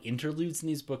 There's a lot of interludes in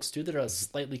these books too that are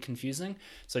slightly confusing.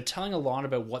 So telling a lot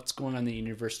about what's going on in the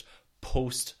universe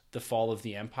post the fall of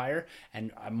the Empire,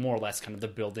 and more or less kind of the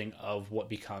building of what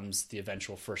becomes the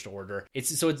eventual First Order.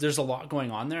 There's a lot going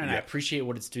on there, and I appreciate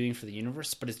what it's doing for the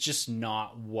universe, but it's just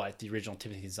not what the original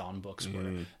Timothy Zahn books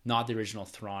were, not the original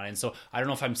Thrawn. And so I don't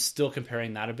know if I'm still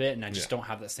comparing that a bit, and I just don't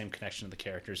have that same connection to the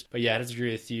characters. But I just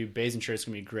agree with you. Baze and Shirt's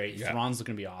going to be great. Thrawn's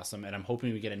going to be awesome, and I'm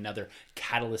hoping we get another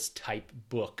Catalyst type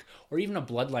book, or even a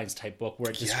Bloodlines type book,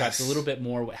 where it describes a little bit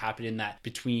more what happened in that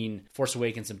between Force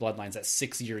Awakens and Bloodlines, that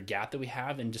 6-year gap that we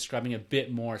have, and describing a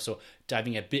bit more, so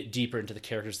diving a bit deeper into the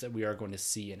characters that we are going to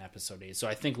see in episode 8. So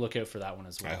I think look out for that one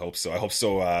as well. I hope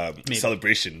so.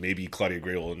 Celebration, maybe Claudia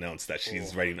Gray will announce that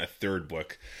she's writing a third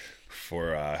book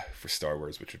for Star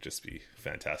Wars, which would just be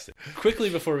fantastic.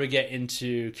 Quickly before we get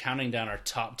into counting down our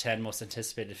top 10 most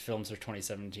anticipated films for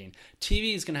 2017,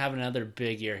 TV is going to have another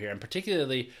big year here, and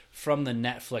particularly from the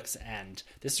Netflix end.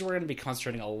 This is where we're going to be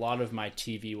concentrating a lot of my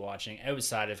TV watching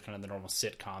outside of kind of the normal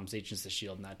sitcoms, Agents of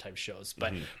S.H.I.E.L.D. and that type of shows.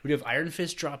 But we have Iron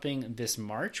Fist dropping this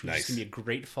March, which is going to be a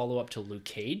great follow-up to Luke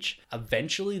Cage.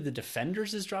 Eventually, The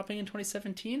Defenders is dropping in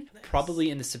 2017, probably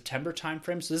in the September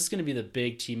timeframe. So this is going to be the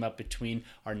big team-up between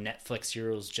our Netflix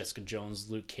heroes, Jessica Jones,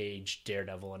 Luke Cage,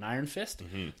 Daredevil, and Iron Fist. So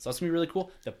that's going to be really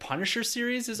cool. The Punisher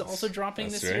series is also dropping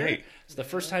this year. So the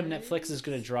first time Netflix is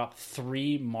going to drop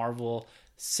 3 Marvel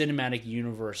Cinematic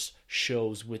Universe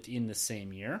shows within the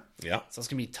same year. Yeah. So it's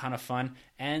going to be a ton of fun.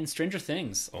 And Stranger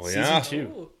Things, season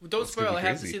 2. Don't spoil. I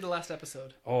have to see the last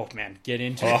episode. Oh, man. Get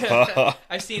into it.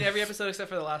 I've seen every episode except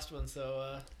for the last one,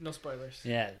 so no spoilers.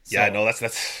 Yeah. No,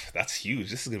 that's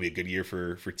huge. This is going to be a good year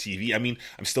for TV. I mean,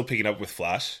 I'm still picking up with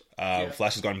Flash.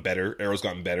 Flash has gotten better. Arrow's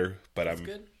gotten better, but I'm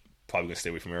good. Probably going to stay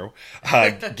away from Arrow.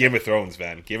 Game of Thrones,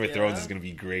 man. Game of Thrones is going to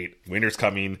be great. Winter's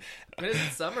coming. When is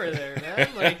it summer there, man?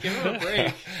 Like, give him a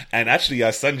break. And actually,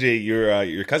 Sanjay,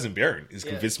 your cousin Baron, has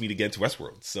convinced me to get into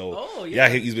Westworld. So,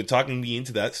 he's been talking me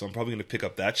into that. So I'm probably going to pick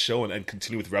up that show and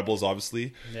continue with Rebels,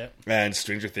 obviously. Yep. And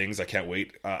Stranger Things. I can't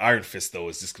wait. Iron Fist, though,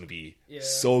 is just going to be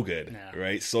so good,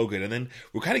 right? So good. And then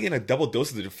we're kind of getting a double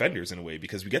dose of the Defenders in a way,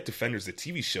 because we get Defenders, the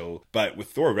TV show, but with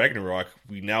Thor Ragnarok,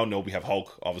 we now know we have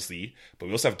Hulk, obviously, but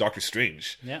we also have Doctor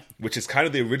Strange, which is kind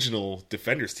of the original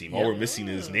Defenders team. All we're missing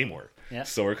is Namor. Yeah.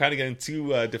 So we're kind of getting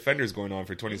 2 Defenders going on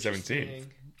for 2017.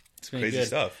 It's crazy good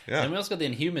stuff. Yeah. And we also got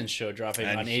the Inhumans show dropping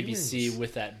on ABC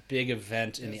with that big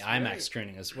event in the IMAX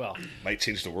screening as well. Might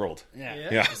change the world.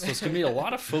 Yeah. So it's going to be a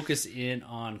lot of focus in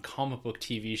on comic book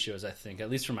TV shows, I think, at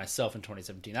least for myself in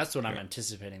 2017. That's what I'm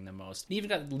anticipating the most. You even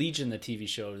got Legion, the TV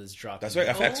show, that's dropping. That's right,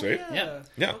 FX, right?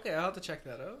 Yeah. Okay, I'll have to check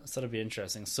that out. So that'll be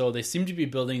interesting. So they seem to be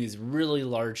building these really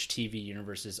large TV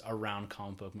universes around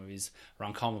comic book movies,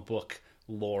 around comic book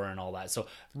lore and all that. So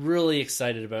really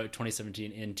excited about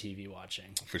 2017 in TV watching.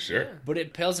 For sure. But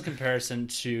it pales in comparison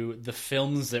to the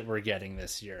films that we're getting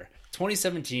this year.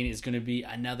 2017 is going to be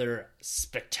another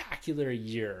spectacular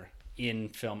year in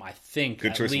film, I think.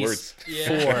 Good choice of words.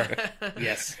 For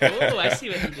yes. Oh, I see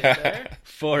what you did there.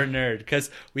 For nerd,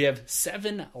 because we have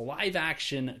 7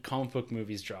 live-action comic book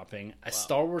movies dropping, a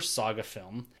Star Wars saga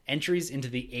film, entries into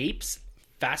the Apes,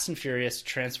 Fast and Furious,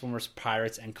 Transformers,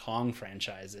 Pirates, and Kong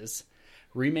franchises,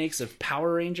 remakes of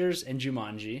Power Rangers and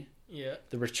Jumanji,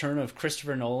 the return of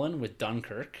Christopher Nolan with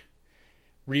Dunkirk,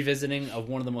 revisiting of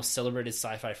one of the most celebrated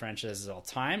sci-fi franchises of all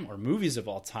time, or movies of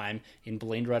all time, in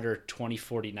Blade Runner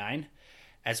 2049,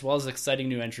 as well as exciting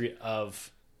new entry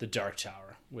of The Dark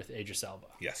Tower with Idris Elba.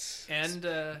 Yes. And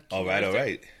all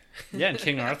right. Yeah, and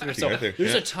King Arthur. So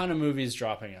there's a ton of movies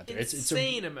dropping out there.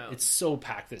 Insane amount. It's so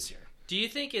packed this year. Do you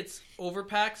think it's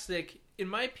overpacked? Like, in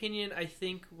my opinion, I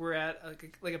think we're at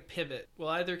like a pivot. We'll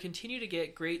either continue to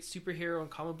get great superhero and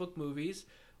comic book movies,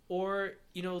 or,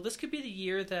 this could be the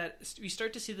year that we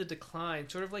start to see the decline,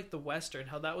 sort of like the Western,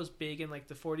 how that was big in like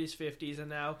the 40s, 50s, and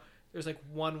now there's like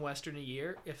one Western a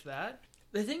year, if that.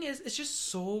 The thing is, it's just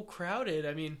so crowded.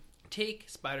 I mean, take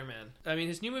Spider-Man. I mean,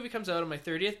 his new movie comes out on my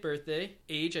 30th birthday.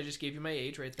 Age, I just gave you my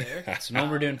age right there. So know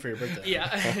what we're doing for your birthday.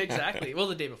 Yeah, exactly. Well,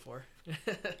 the day before.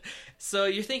 So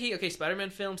you're thinking, okay,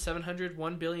 Spider-Man film,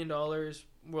 $1 billion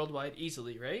worldwide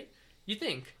easily, right? You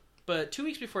think. But 2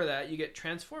 weeks before that, you get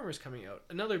Transformers coming out,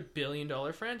 another $1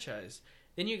 billion franchise.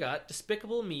 Then you got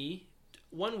Despicable Me,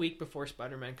 1 week before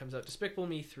Spider-Man comes out, Despicable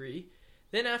Me 3.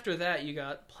 Then after that, you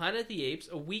got Planet of the Apes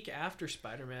a week after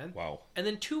Spider-Man. Wow. And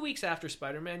then 2 weeks after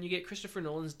Spider-Man, you get Christopher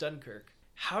Nolan's Dunkirk.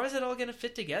 How is it all going to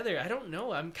fit together? I don't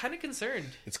know. I'm kind of concerned.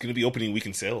 It's going to be opening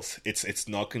weekend sales. It's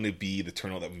not going to be the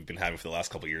turnout that we've been having for the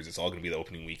last couple of years. It's all going to be the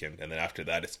opening weekend. And then after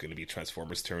that, it's going to be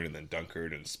Transformers' turn, and then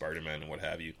Dunkirk and Spider-Man and what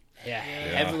have you. Yeah.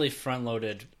 Heavily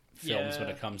front-loaded films when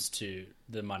it comes to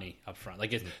the money up front.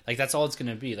 Like, like that's all it's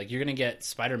going to be. Like, you're going to get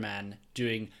Spider-Man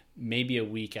doing maybe a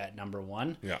week at number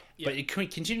one. Yeah. But it can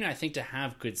continue, I think, to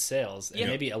have good sales and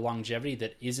maybe a longevity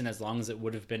that isn't as long as it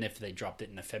would have been if they dropped it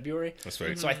in February. That's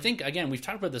right. So I think, again, we've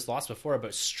talked about this lots before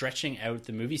about stretching out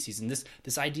the movie season.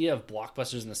 This idea of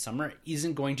blockbusters in the summer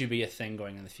isn't going to be a thing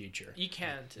going in the future. You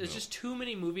can't. It's just too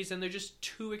many movies, and they're just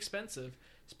too expensive.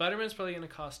 Spider-Man's probably going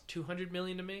to cost $200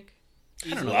 million to make.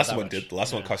 I don't know the last that one much. did. The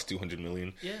last one cost $200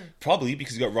 million. Yeah. Probably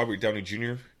because you got Robert Downey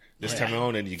Jr. this time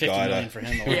around, and you $50 got million for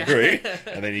him. right,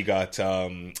 and then you got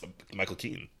Michael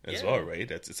Keaton as well, right?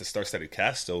 It's a star-studded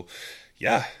cast, so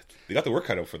yeah, they got the work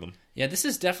cut out for them. Yeah, this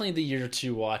is definitely the year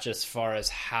to watch as far as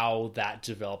how that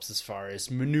develops, as far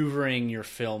as maneuvering your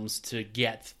films to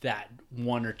get that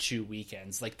 1 or 2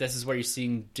 weekends. Like, this is where you're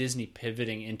seeing Disney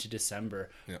pivoting into December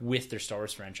with their Star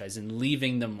Wars franchise and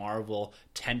leaving the Marvel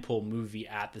tentpole movie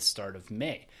at the start of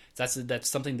May. That's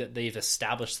something that they've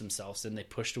established themselves in. They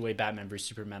pushed away Batman vs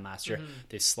Superman last year.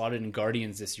 They've slotted in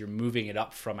Guardians this year, moving it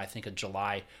up from, I think, a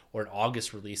July or an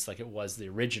August release like it was the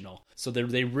original. So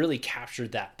they really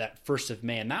captured that 1st of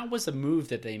May, and that was a move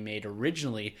that they made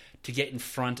originally to get in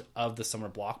front of the summer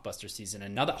blockbuster season.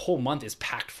 And now that whole month is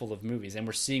packed full of movies, and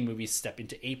we're seeing movies step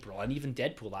into April, and even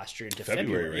Deadpool last year into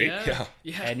February. Right?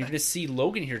 Yeah. And you're going to see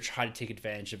Logan here try to take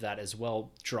advantage of that as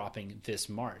well, dropping this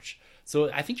March.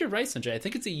 So I think you're right, Sanjay. I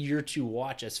think it's a year to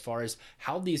watch as far as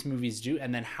how these movies do,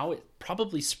 and then how it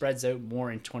probably spreads out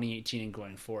more in 2018 and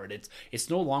going forward. It's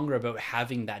no longer about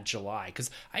having that July, because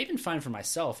I even find for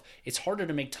myself it's harder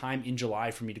to make time in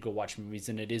July for me to go watch movies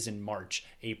than it is in March,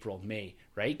 April, May,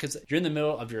 right? Because you're in the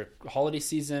middle of your holiday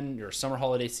season, your summer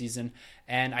holiday season,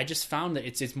 and I just found that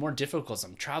it's more difficult.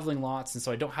 I'm traveling lots, and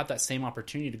so I don't have that same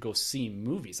opportunity to go see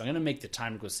movies. I'm going to make the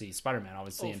time to go see Spider-Man,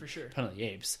 obviously, for sure. Planet of the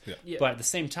Apes. Yeah. But at the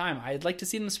same time, I'd like to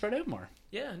see them spread out more.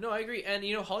 Yeah, no, I agree. And,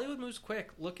 Hollywood moves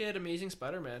quick. Look at Amazing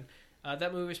Spider-Man.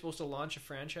 That movie was supposed to launch a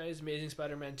franchise, Amazing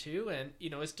Spider-Man 2, and,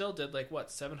 it still did,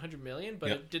 $700 million,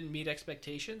 but it didn't meet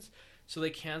expectations. So they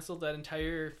canceled that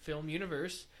entire film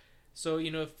universe. So,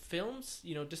 if films,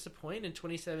 disappoint in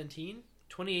 2017,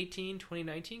 2018,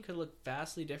 2019 could look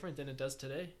vastly different than it does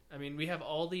today. I mean, we have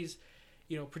all these,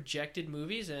 projected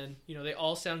movies, and, they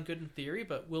all sound good in theory,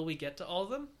 but will we get to all of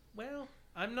them? Well,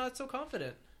 I'm not so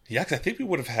confident. Yeah, because I think we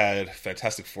would have had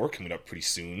Fantastic Four coming up pretty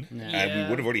soon, and we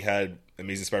would have already had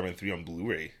Amazing Spider-Man 3 on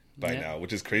Blu-ray by now,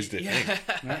 which is crazy to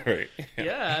think. Right?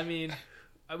 Yeah, I mean,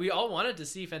 we all wanted to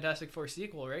see Fantastic Four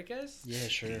sequel, right, guys? Yeah,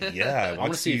 sure. Yeah, I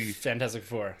want to see Fantastic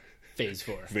Four. Phase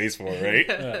 4. Phase 4, right?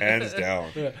 Hands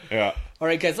down. Yeah. All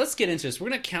right, guys, let's get into this. We're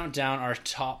going to count down our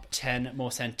top 10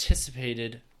 most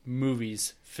anticipated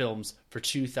movies, films for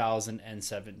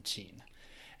 2017.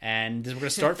 And we're going to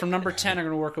start from number 10. I'm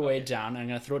going to work our way down. I'm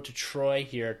going to throw it to Troy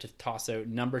here to toss out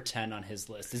number 10 on his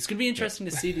list. It's going to be interesting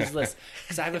to see these lists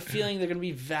because I have a feeling they're going to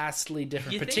be vastly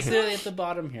different, particularly at the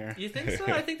bottom here. You think so?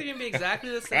 I think they're going to be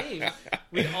exactly the same.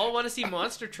 We all want to see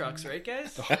monster trucks, right,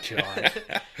 guys? Oh, God.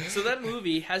 So that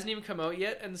movie hasn't even come out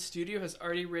yet, and the studio has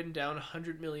already written down a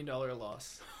 $100 million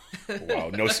loss.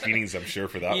 Wow, no screenings, I'm sure,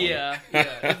 for that one. Yeah.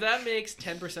 If that makes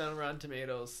 10% on Rotten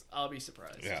Tomatoes, I'll be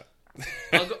surprised. Yeah.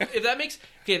 If that makes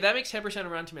 10%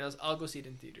 on Rotten Tomatoes, I'll go see it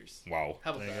in theaters. Wow.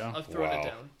 How about that? I'll throw it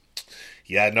down.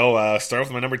 Yeah, no, start off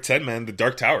with my number 10, man, The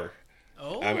Dark Tower.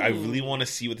 Oh. I really want to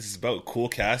see what this is about. Cool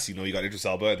cast. You got Idris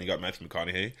Elba and you got Matthew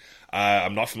McConaughey.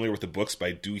 I'm not familiar with the books, but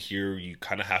I do hear you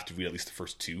kind of have to read at least the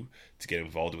first 2 to get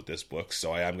involved with this book.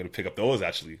 So I am going to pick up those,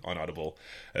 actually, on Audible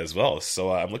as well.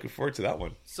 So I'm looking forward to that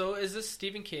one. So is this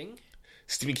Stephen King?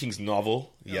 Stephen King's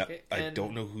novel. Yeah. Okay, I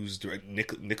don't know who's directing.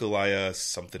 Nikolai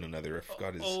something another. I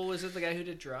forgot his... Oh, is it the guy who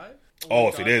did Drive?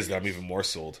 If it is, then I'm even more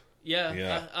sold.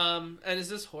 Yeah. And is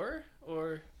this horror?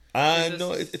 Or...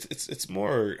 No, it's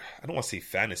more. I don't want to say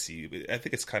fantasy, but I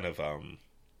think it's kind of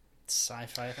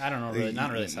sci-fi. I don't know, really,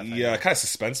 not really sci-fi. Yeah, kind of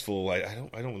suspenseful.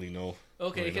 I don't really know.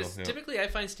 Okay, because typically I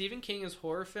find Stephen King as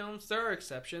horror films. There are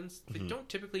exceptions. They don't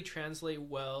typically translate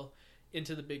well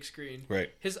into the big screen. Right.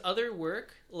 His other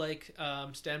work, like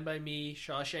Stand By Me,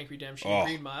 Shawshank Redemption,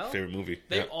 Green Mile, favorite movie.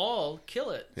 they all kill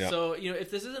it. Yeah. So, if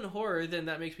this isn't horror, then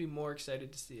that makes me more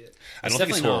excited to see it. I don't It's think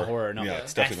definitely not horror. No, Yeah,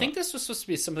 it's I definitely think not. this was supposed to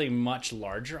be something much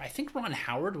larger. I think Ron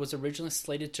Howard was originally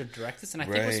slated to direct this, and I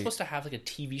think it was Right. supposed to have like a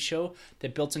TV show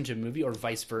that built into a movie, or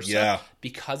vice versa. Yeah.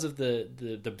 Because of the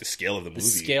scale of the movie. the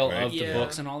scale right? of the Yeah.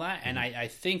 books and all that. And I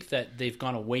think that they've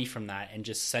gone away from that and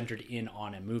just centered in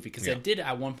on a movie, because Yeah. it did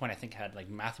at one point, I think, had like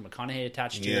Matthew McConaughey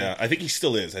attached to it. Yeah, I think he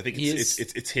still is. I think He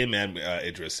it's him and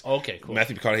Idris. Okay, cool.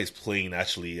 Matthew McConaughey is playing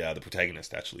actually the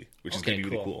protagonist, actually, which is Okay, going to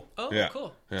be really cool. cool. Oh, yeah.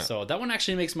 cool. Yeah. So that one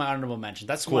actually makes my honorable mention.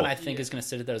 That's Cool. one I think is going to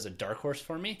sit there as a dark horse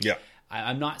for me. Yeah.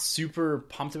 I'm not super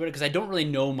pumped about it because I don't really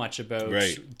know much about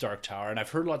Right. Dark Tower, and I've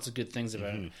heard lots of good things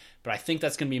about it. But I think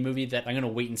that's going to be a movie that I'm going to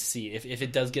wait and see. If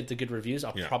it does get the good reviews,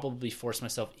 I'll Yeah. probably force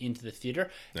myself into the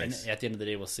theater. Nice. And at the end of the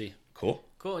day, we'll see. Cool.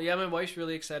 Cool. Yeah, my wife's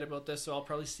really excited about this, so I'll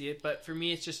probably see it. But for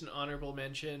me, it's just an honorable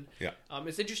mention. Yeah.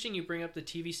 It's interesting you bring up the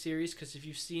TV series, because if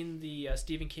you've seen the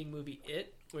Stephen King movie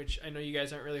It, which I know you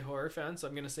guys aren't really horror fans, so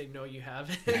I'm going to say no, you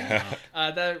haven't.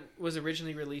 That was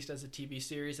originally released as a TV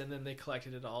series, and then they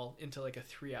collected it all into like a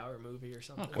 3-hour movie or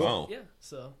something. Oh, cool. Wow. Yeah,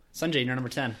 so. Sanjay, you're number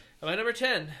 10. My number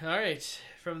 10. All right.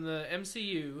 From the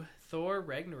MCU, Thor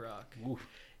Ragnarok. Ooh.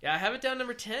 Yeah, I have it down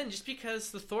number 10 just because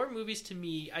the Thor movies, to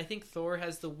me, I think Thor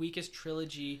has the weakest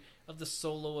trilogy of the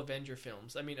solo Avenger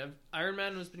films. I mean, Iron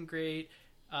Man has been great.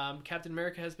 Captain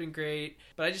America has been great.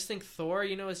 But I just think Thor,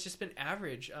 has just been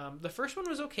average. The first one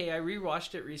was okay. I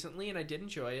rewatched it recently and I did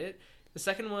enjoy it. The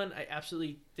second one, I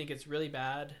absolutely think it's really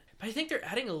bad. But I think they're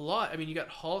adding a lot. I mean, you got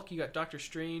Hulk, you got Doctor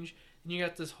Strange, and you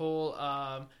got this whole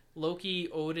Loki,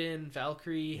 Odin,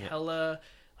 Valkyrie, Hela.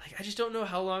 Like, I just don't know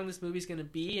how long this movie's going to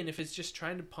be, and if it's just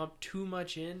trying to pump too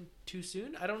much in too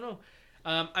soon. I don't know.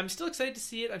 I'm still excited to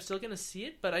see it. I'm still going to see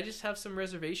it, but I just have some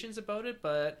reservations about it,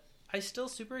 but I'm still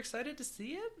super excited to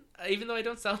see it, even though I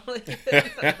don't sound like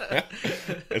it.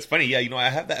 It's funny. Yeah, I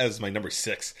have that as my number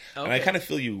 6. Okay. And I kind of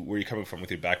feel where you're coming from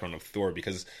with your background of Thor,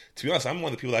 because, to be honest, I'm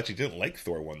one of the people that actually didn't like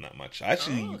Thor 1 that much. I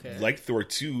actually liked Thor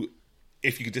 2.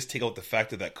 If you could just take out the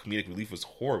fact that comedic relief was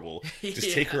horrible,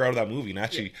 just take her out of that movie. And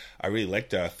actually, I really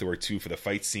liked Thor 2 for the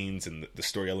fight scenes and the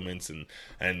story elements, and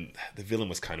the villain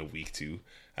was kind of weak too,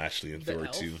 actually, in Thor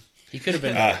elf? 2. He could have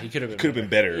been better. He could have been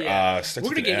better. Yeah. Starts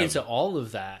We're with going to an get M. into all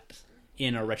of that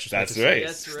in our retrospective. That's right.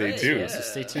 That's Stay right, tuned. yeah. So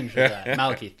stay tuned for that.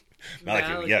 Malekith.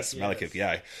 Malekith, yes, yes. Malekith,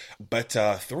 yeah. But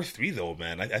Thor 3, though,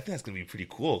 man, I think that's going to be pretty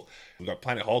cool. We've got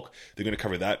Planet Hulk. They're going to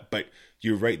cover that. But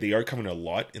you're right, they are covering a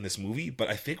lot in this movie. But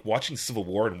I think watching Civil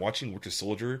War and watching Winter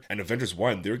Soldier and Avengers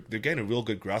 1, they're getting a real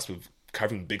good grasp of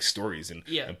covering big stories and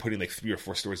putting like 3 or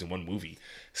 4 stories in one movie.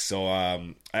 So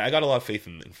I got a lot of faith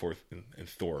in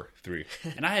Thor 3.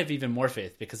 And I have even more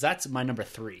faith because that's my number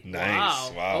 3.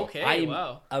 Nice. Wow. Okay,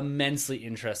 I'm immensely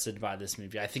interested by this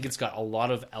movie. I think it's got a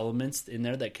lot of elements in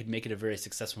there that could make it a very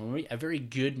successful movie, a very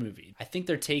good movie. I think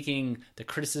they're taking the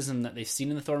criticism that they've seen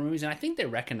in the Thor movies, and I think they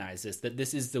recognize that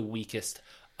this is the weakest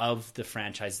of the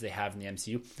franchises they have in the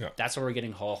MCU. Yeah. That's why we're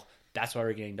getting Hulk. That's why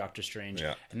we're getting Doctor Strange.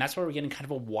 Yeah. And that's why we're getting kind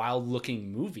of a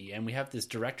wild-looking movie. And we have this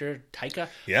director, Taika.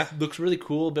 Yeah. Looks really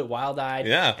cool, a bit wild-eyed.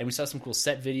 Yeah. And we saw some cool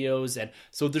set videos. And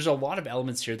so there's a lot of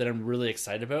elements here that I'm really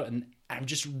excited about. And I'm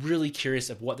just really curious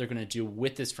of what they're going to do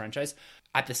with this franchise.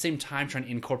 At the same time, trying to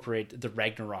incorporate the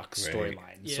Ragnarok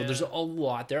storyline. So Yeah. there's a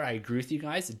lot there. I agree with you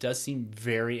guys. It does seem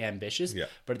very ambitious. Yeah.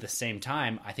 But at the same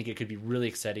time, I think it could be a really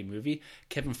exciting movie.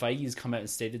 Kevin Feige has come out and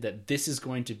stated that this is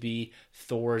going to be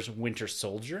Thor's Winter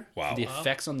Soldier. Wow. For the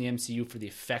effects on the MCU, for the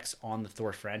effects on the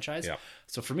Thor franchise. Yeah.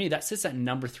 So for me, that sits at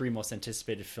number 3 most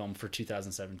anticipated film for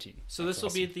 2017. So this will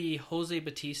be the Jose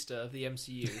Batista of the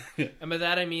MCU. And by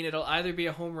that I mean it'll either be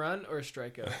a home run or a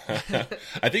strikeout.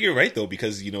 I think you're right, though,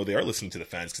 because, they are listening to the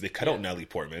fans, because they cut out Natalie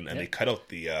Portman and they cut out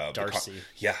the... Darcy.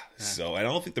 So I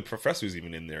don't think the professor's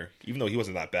even in there, even though he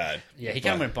wasn't that bad. Yeah, he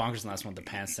kind of went bonkers in the last one with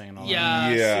the pants thing and all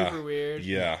that. Yeah, super weird.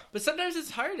 Yeah. But sometimes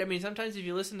it's hard. I mean, sometimes if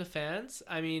you listen to fans,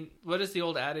 what is the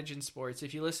old adage in sports?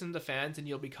 If you listen to fans, and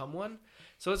you'll become one.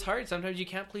 So it's hard. Sometimes you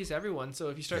can't please everyone. So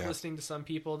if you start listening to some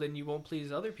people, then you won't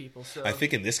please other people. So I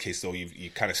think in this case, though,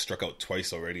 you kind of struck out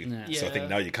twice already. Yeah. So I think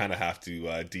now you kind of have to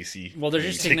DC. Well, they're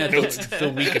just taking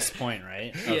the weakest point,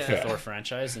 right? Of the Yeah. Thor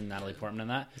franchise and Natalie Portman and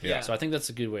that. Yeah. So I think that's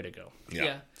a good way to go.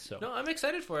 Yeah. So No, I'm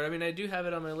excited for it. I mean, I do have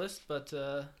it on my list, but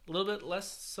a little bit less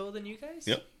so than you guys.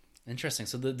 Yep. interesting.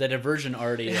 So the diversion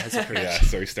already has occurred. Yeah,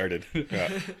 so he started.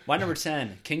 Yeah. My number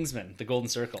 10, Kingsman: The Golden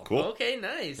Circle. Cool. Okay,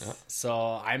 nice. So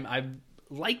I'm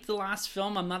liked the last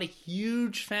film. I'm not a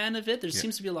huge fan of it. There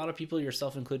seems to be a lot of people,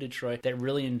 yourself included, Troy, that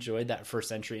really enjoyed that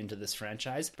first entry into this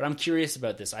franchise. But I'm curious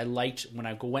about this. I liked, when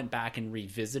I went back and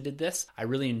revisited this, I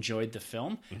really enjoyed the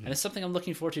film. And it's something I'm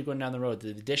looking forward to going down the road.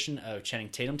 The addition of Channing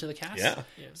Tatum to the cast. Yeah.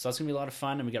 So that's going to be a lot of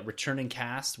fun. And we got returning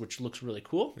cast, which looks really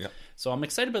cool. Yeah. So I'm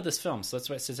excited about this film. So that's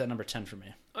why it sits at number 10 for me.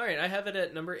 All right, I have it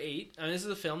at number 8. This is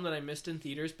a film that I missed in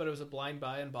theaters, but it was a blind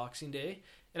buy on Boxing Day.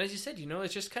 And as you said,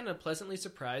 it's just kind of pleasantly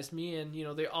surprised me. And,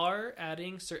 they are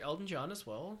adding Sir Elton John as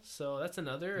well. So that's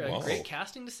another great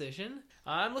casting decision.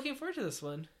 I'm looking forward to this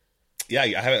one. Yeah,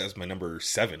 I have it as my number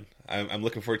 7. I'm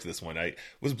looking forward to this one. I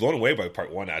was blown away by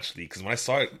part 1, actually, because when I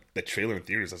saw the trailer in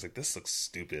theaters, I was like, this looks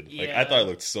stupid. Yeah. Like, I thought it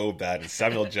looked so bad. And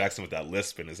Samuel Jackson with that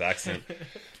lisp and his accent.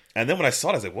 And then when I saw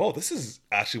it, I was like, whoa, this is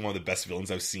actually one of the best villains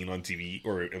I've seen on TV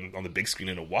or on the big screen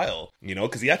in a while.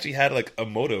 Because he actually had like a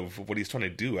motive of what he's trying to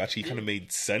do. Actually, kind of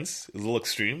made sense. It was a little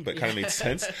extreme, but kind of made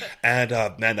sense. And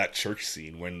man, that church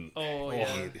scene when...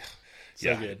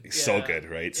 So good. So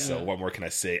good, right? Yeah. So what more can I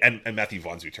say? And Matthew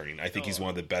Vaughn's returning. I think he's one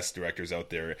of the best directors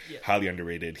out there. Yeah. Highly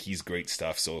underrated. He's great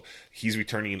stuff. So he's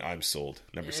returning. I'm sold.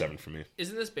 Number 7 for me.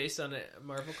 Isn't this based on a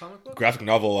Marvel comic book? Graphic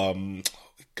novel.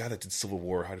 Guy that did Civil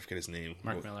War. How do I forget his name?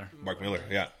 Mark Miller. Mark Miller.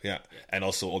 Yeah. And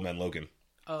also Old Man Logan.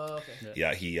 Oh, okay.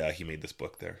 Yeah, he made this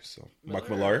book there. So Miller Mark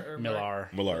Millar. Miller.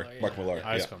 Mark Millar.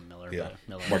 I was called Miller. Yeah.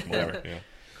 Miller. Mark Millar. Yeah.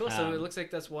 Cool. So it looks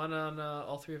like that's one on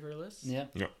all 3 of our lists. Yeah.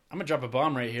 I'm gonna drop a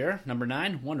bomb right here. Number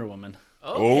 9, Wonder Woman.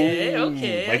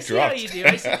 Okay. I see dropped. how you do.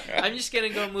 I'm just gonna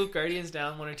go move Guardians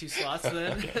down 1 or 2 slots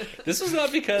then. This was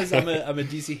not because I'm a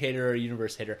DC hater or a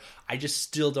universe hater. I just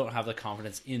still don't have the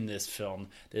confidence in this film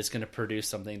that it's going to produce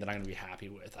something that I'm going to be happy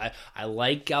with. I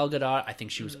like Gal Gadot. I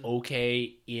think she was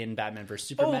okay in Batman vs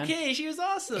Superman. Okay, she was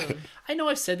awesome. I know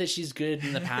I've said that she's good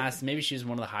in the past. Maybe she was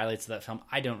one of the highlights of that film.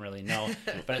 I don't really know.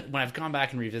 But when I've gone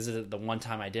back and revisited it the one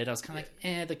time I did, I was kind of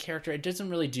like, the character, it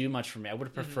doesn't really do much for me. I would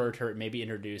have preferred her maybe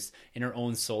introduced in her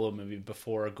own solo movie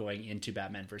before going into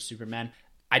Batman vs Superman.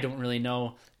 I don't really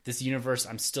know. This universe,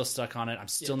 I'm still stuck on it. I'm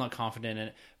still not confident in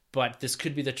it. But this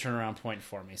could be the turnaround point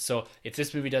for me. So if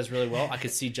this movie does really well, I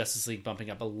could see Justice League bumping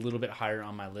up a little bit higher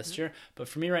on my list here. But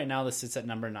for me right now, this sits at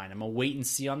number 9. I'm going to wait and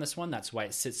see on this one. That's why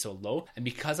it sits so low. And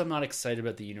because I'm not excited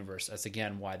about the universe, that's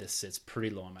again why this sits pretty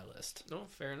low on my list. No,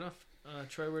 fair enough.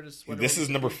 Troy, where does this is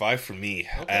number 5 for me,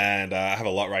 and I have a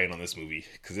lot riding on this movie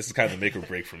because this is kind of the make or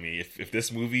break for me. If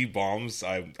this movie bombs,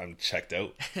 I'm checked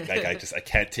out. Like I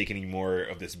can't take any more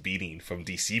of this beating from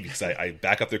DC because I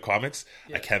back up their comics.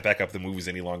 I can't back up the movies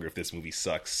any longer if this movie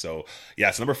sucks. So yeah,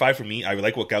 it's number 5 for me. I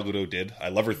like what Gal Gadot did. I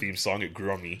love her theme song. It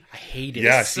grew on me. I hate it.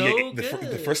 Yeah, it's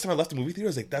the first time I left the movie theater, I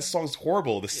was like, that song's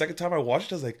horrible. The second time I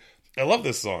watched it, I was like, I love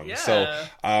this song. Yeah. So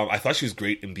I thought she was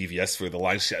great in BVS for the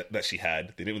lines that she had.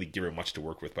 They didn't really give her much to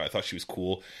work with, but I thought she was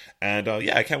cool. And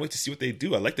I can't wait to see what they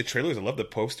do. I like the trailers. I love the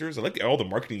posters. I like all the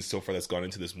marketing so far that's gone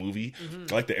into this movie.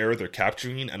 I like the era they're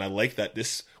capturing. And I like that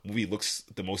this movie looks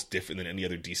the most different than any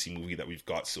other DC movie that we've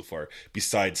got so far,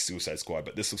 besides Suicide Squad.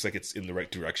 But this looks like it's in the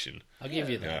right direction. I'll give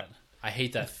you that. Yeah. I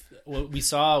hate that. What we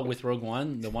saw with Rogue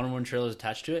One, the Wonder Woman trailer is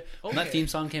attached to it. When that theme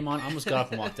song came on, I almost got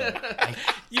up and walked out.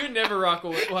 You would never walk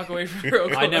away from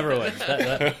Rogue One. I never would.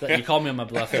 You called me on my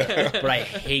bluff there. But I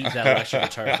hate that electric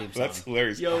guitar theme song. That's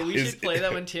hilarious. Yo, we should play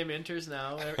that when Tim enters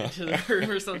now into the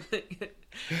room or something.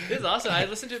 This is awesome. I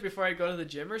listened to it before I go to the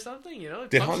gym or something.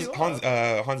 Did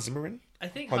Hans Zimmer? I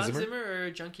think Hans Zimmer or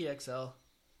Junkie XL.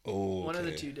 Oh, one of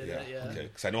the two did it, yeah. Okay,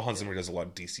 because I know Hans Zimmer does a lot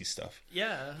of DC stuff.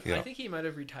 Yeah, I think he might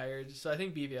have retired. So I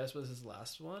think BVS was his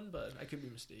last one, but I could be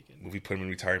mistaken. Movie put him in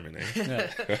retirement,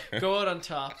 eh? Go out on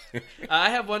top. I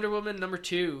have Wonder Woman number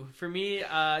 2. For me,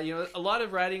 a lot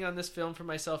of writing on this film for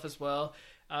myself as well.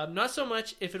 Not so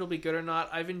much if it'll be good or not.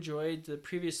 I've enjoyed the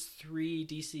previous 3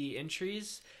 DC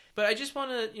entries. But I just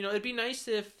want to, it'd be nice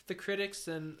if the critics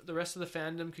and the rest of the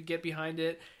fandom could get behind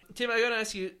it. Tim, I got to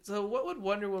ask you, so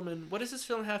what does this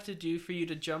film have to do for you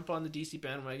to jump on the DC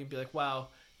bandwagon and be like, wow,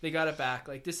 they got it back?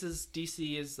 Like,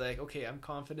 DC is like, okay, I'm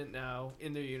confident now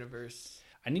in their universe.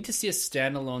 I need to see a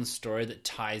standalone story that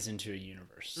ties into a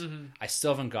universe. Mm-hmm. I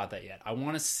still haven't got that yet. I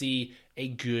want to see a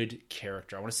good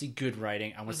character. I want to see good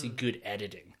writing. I want to see good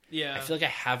editing. Yeah. I feel like I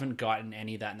haven't gotten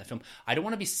any of that in the film. I don't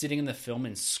want to be sitting in the film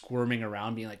and squirming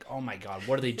around being like, oh my God,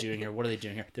 what are they doing here? What are they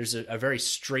doing here? There's a very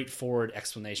straightforward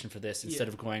explanation for this instead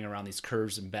of going around these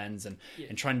curves and bends and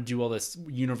trying to do all this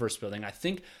universe building. I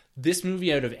think this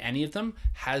movie out of any of them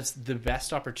has the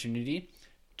best opportunity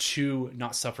to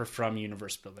not suffer from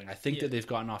universe building. I think that they've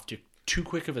gotten off to too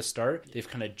quick of a start. They've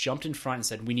kind of jumped in front and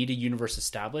said, we need a universe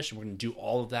established, and we're going to do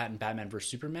all of that in Batman vs.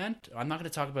 Superman. I'm not going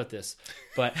to talk about this,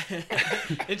 but...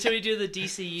 Until we do the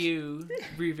DCU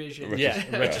revision. Yeah,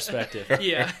 retrospective.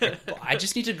 Yeah. I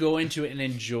just need to go into it and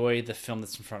enjoy the film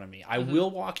that's in front of me. I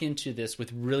will walk into this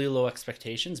with really low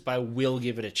expectations, but I will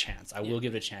give it a chance. I will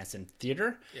give it a chance in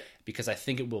theater because I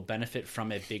think it will benefit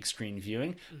from a big screen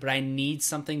viewing, but I need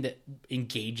something that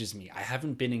engages me. I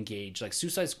haven't been engaged. Like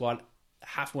Suicide Squad,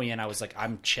 halfway in, I was like,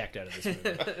 I'm checked out of this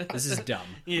movie. This is dumb.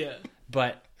 Yeah.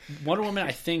 But Wonder Woman,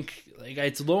 I think, like,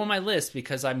 it's low on my list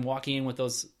because I'm walking in with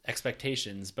those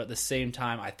expectations. But at the same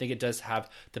time, I think it does have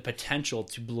the potential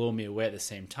to blow me away at the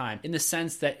same time, in the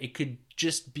sense that it could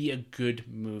just be a good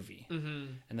movie.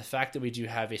 And the fact that we do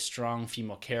have a strong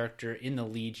female character in the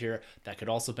lead here, that could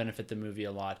also benefit the movie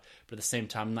a lot. But at the same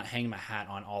time, I'm not hanging my hat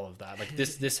on all of that. Like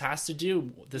this has to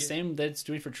do the same that it's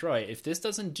doing for Troy. If this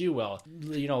doesn't do well,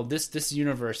 you know, this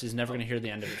universe is never going to hear the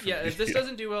end of it. Yeah, if this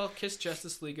doesn't do well, kiss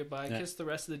Justice League goodbye, kiss the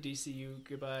rest of the DCU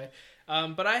goodbye.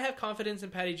 But I have confidence in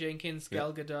Patty Jenkins,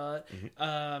 Gal Gadot.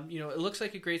 You know, it looks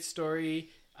like a great story.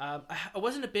 I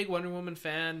wasn't a big Wonder Woman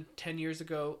fan 10 years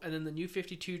ago, and then the New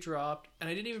 52 dropped, and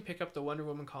I didn't even pick up the Wonder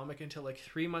Woman comic until like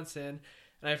 3 months in,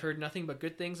 and I've heard nothing but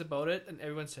good things about it, and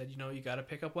everyone said, you know, you got to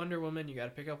pick up Wonder Woman, you got to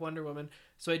pick up Wonder Woman.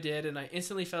 So I did, and I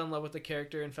instantly fell in love with the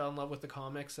character and fell in love with the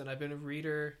comics, and I've been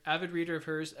avid reader of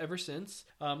hers ever since.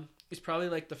 It's probably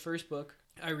like the first book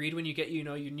I read when you get, you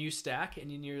know, your new stack,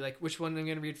 and you're like, which one am I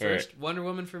going to read first? Right. Wonder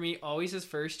Woman for me always is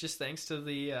first, just thanks to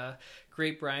the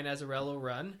great Brian Azzarello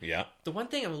run. Yeah. The one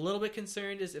thing I'm a little bit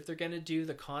concerned is if they're going to do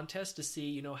the contest to see,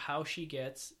 you know, how she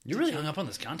gets... You're really hung up on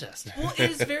this contest. Well, it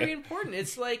is very important.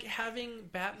 It's like having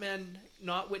Batman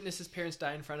not witness his parents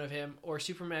die in front of him, or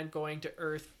Superman going to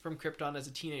Earth from Krypton as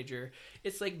a teenager.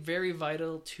 It's like very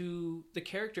vital to the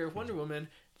character of Wonder Woman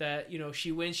that, you know,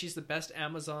 she wins, she's the best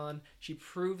Amazon, she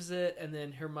proves it, and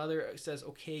then her mother says,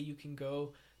 okay, you can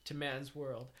go to man's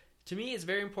world. To me, it's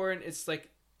very important. It's like,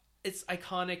 it's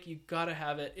iconic. You gotta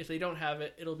have it. If they don't have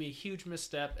it, it'll be a huge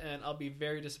misstep, and I'll be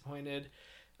very disappointed.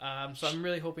 So I'm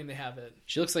really hoping they have it.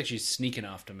 She looks like she's sneaking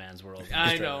off to man's world.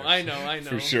 I know.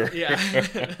 For sure. Yeah.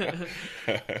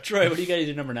 Troy, what do you got to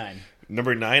do number 9?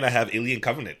 Number 9, I have Alien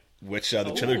Covenant, which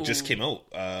the trailer just came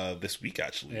out this week,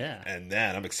 actually. Yeah. And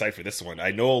man, I'm excited for this one. I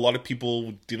know a lot of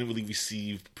people didn't really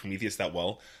receive Prometheus that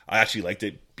well. I actually liked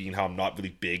it, being how I'm not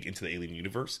really big into the Alien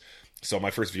universe. So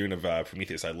my first viewing of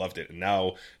Prometheus, I loved it. And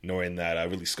now, knowing that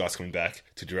Ridley Scott's coming back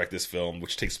to direct this film,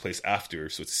 which takes place after,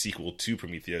 so it's a sequel to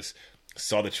Prometheus,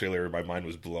 saw the trailer, my mind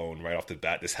was blown right off the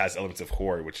bat. This has elements of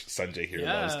horror, which Sanjay here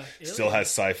loves. Still has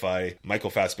sci-fi.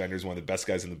 Michael Fassbender is one of the best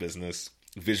guys in the business.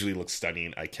 Visually looks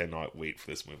stunning. I cannot wait for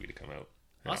this movie to come out.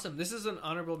 Yeah. Awesome. This is an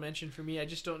honorable mention for me. I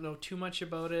just don't know too much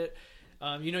about it.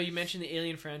 You know, you mentioned the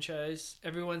Alien franchise.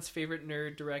 Everyone's favorite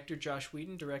nerd director, Josh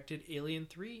Whedon, directed Alien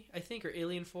 3, I think, or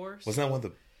Alien 4. Wasn't that one of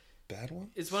the bad ones?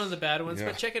 It's one of the bad ones,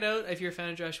 but check it out if you're a fan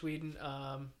of Josh Whedon.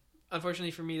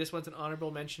 Unfortunately for me, this one's an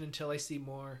honorable mention until I see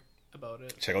more about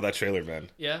it. Check out that trailer, man.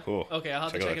 Yeah? Cool. Okay, I'll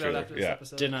have to check it out after this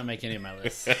episode. Did not make any of my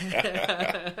lists.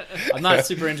 I'm not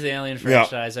super into the Alien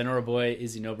franchise. I know our boy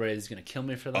Izzy Nobre is going to kill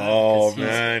me for that. Oh,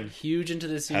 man. He's huge into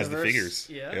this universe. Has the figures.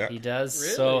 Yeah. He does.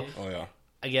 Really? So, yeah.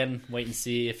 Again, wait and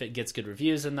see if it gets good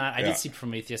reviews and that. I did see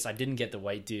Prometheus. I didn't get the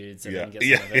white dudes. I didn't get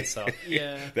some of it. So.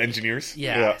 Yeah. The engineers?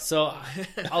 Yeah. So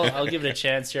I'll give it a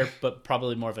chance here, but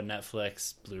probably more of a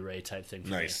Netflix, Blu-ray type thing for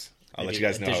me. I'll let you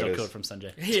guys know how it digital is. code from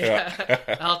Sanjay. Yeah.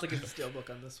 I'll have to get the steelbook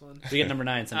on this one. We get number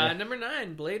 9, Sanjay. Number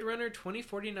 9, Blade Runner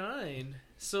 2049.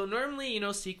 So normally, you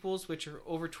know, sequels which are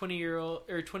over 20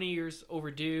 years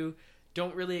overdue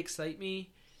don't really excite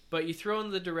me. But you throw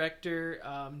in the director,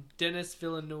 Denis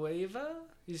Villeneuve.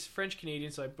 He's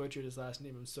French-Canadian, so I butchered his last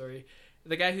name. I'm sorry.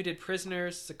 The guy who did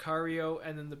Prisoners, Sicario,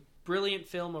 and then the brilliant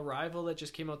film Arrival that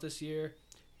just came out this year.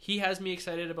 He has me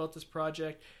excited about this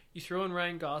project. You throw in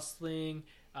Ryan Gosling.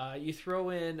 You throw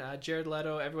in Jared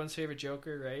Leto, everyone's favorite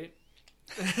Joker, right?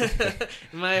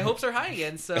 My hopes are high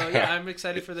again, so yeah, I'm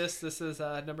excited for this. This is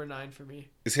number 9 for me.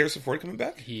 Is Harrison Ford coming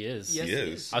back? He is. Yes, he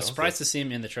is. I was surprised to see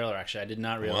him in the trailer, actually. I did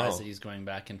not realize that he's going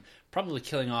back and probably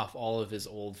killing off all of his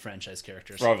old franchise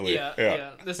characters. Probably.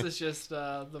 Yeah. This is just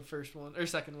the first one, or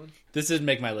second one. This didn't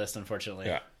make my list, unfortunately.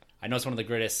 Yeah. I know it's one of the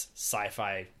greatest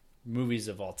sci-fi movies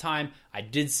of all time. I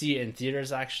did see it in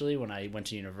theaters, actually, when I went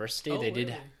to university. They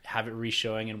did have it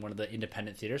re-showing in one of the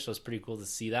independent theaters, so it's pretty cool to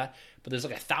see that. But there's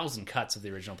like 1,000 cuts of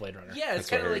the original Blade Runner. Yeah, it's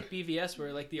kind of like BVS,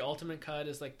 where like the ultimate cut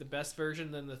is like the best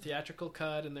version, then the theatrical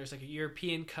cut, and there's like a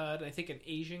European cut, and I think an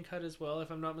Asian cut as well,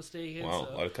 if I'm not mistaken. Wow,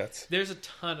 so a lot of cuts. There's a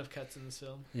ton of cuts in this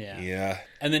film. Yeah. Yeah.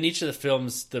 And then each of the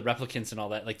films, the replicants and all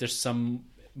that, like there's some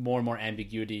more and more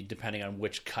ambiguity depending on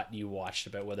which cut you watched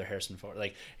about whether Harrison Ford,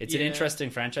 like, it's an interesting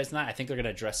franchise. And I think they're going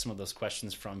to address some of those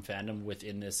questions from fandom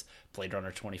within this Blade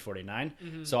Runner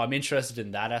 2049. So I'm interested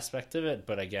in that aspect of it,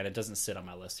 but again, it doesn't sit on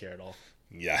my list here at all.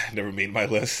 Yeah, never made my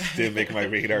list. Didn't make my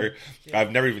radar.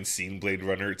 I've never even seen Blade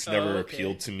Runner. It's never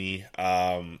appealed to me.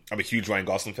 I'm a huge Ryan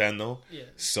Gosling fan, though. Yeah.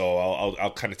 So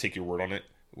I'll kind of take your word on it,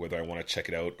 whether I want to check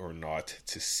it out or not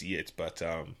to see it. But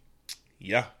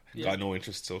got no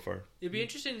interest so far. It'd be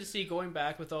interesting to see, going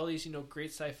back with all these,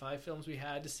 great sci-fi films we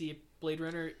had, to see if Blade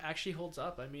Runner actually holds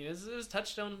up. I mean, it was a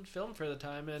touchstone film for the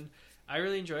time, and I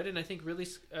really enjoyed it. And I think Ridley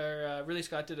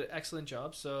Scott did an excellent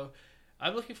job. So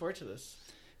I'm looking forward to this.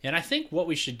 And I think what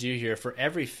we should do here, for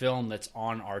every film that's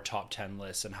on our top 10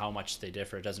 list and how much they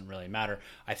differ, it doesn't really matter.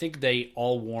 I think they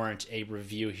all warrant a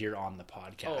review here on the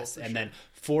podcast. Then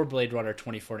for Blade Runner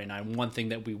 2049, one thing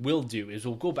that we will do is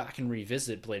we'll go back and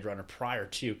revisit Blade Runner prior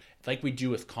to, like we do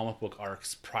with comic book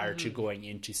arcs prior to going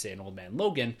into, say, an Old Man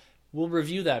Logan. We'll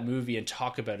review that movie and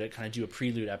talk about it, kind of do a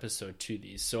prelude episode to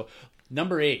these. So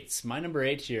my number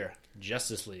 8 here,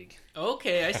 Justice League.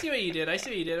 Okay, I see what you did.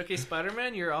 Okay,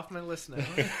 Spider-Man, you're off my list now.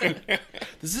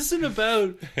 This isn't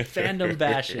about fandom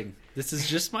bashing. This is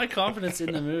just my confidence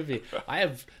in the movie.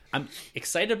 I'm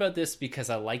excited about this because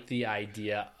I like the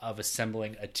idea of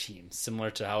assembling a team,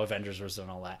 similar to how Avengers was and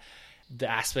all that. The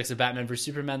aspects of Batman vs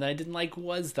Superman that I didn't like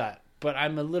was that, but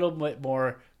I'm a little bit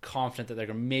more confident that they're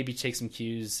going to maybe take some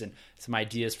cues and some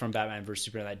ideas from Batman vs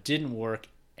Superman that didn't work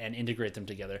and integrate them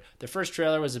together. The first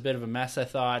trailer was a bit of a mess, I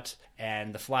thought,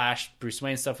 and the Flash, Bruce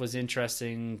Wayne stuff was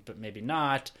interesting, but maybe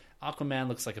not. Aquaman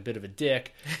looks like a bit of a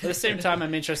dick. But at the same time,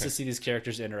 I'm interested to see these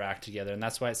characters interact together, and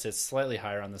that's why it sits slightly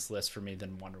higher on this list for me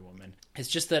than Wonder Woman. It's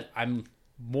just that I'm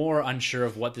more unsure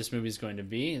of what this movie is going to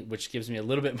be, which gives me a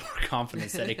little bit more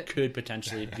confidence that it could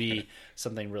potentially be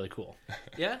something really cool.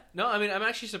 Yeah? No, I mean, I'm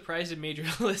actually surprised it made your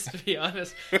list, to be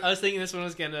honest. I was thinking this one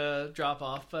was going to drop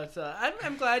off, but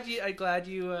I'm glad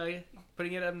you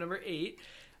putting it at number 8.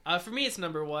 For me, it's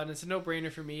number 1. It's a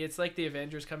no-brainer for me. It's like the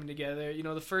Avengers coming together.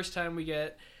 The first time we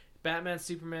get Batman,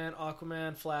 Superman,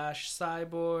 Aquaman, Flash,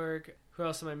 Cyborg. Who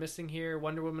else am I missing here?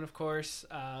 Wonder Woman, of course.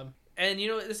 And,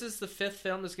 this is the 5th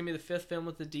film. This is going to be the 5th film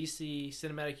with the DC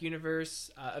Cinematic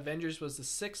Universe. Avengers was the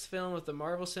 6th film with the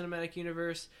Marvel Cinematic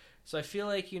Universe. So I feel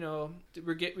like,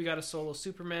 we got a solo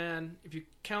Superman. If you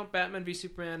count Batman v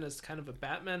Superman as kind of a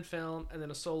Batman film, and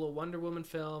then a solo Wonder Woman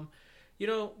film,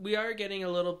 we are getting a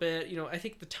little bit, I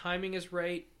think the timing is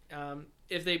right.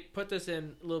 If they put this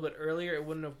in a little bit earlier, it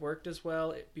wouldn't have worked as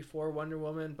well before Wonder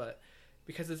Woman, but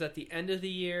because it's at the end of the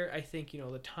year, I think,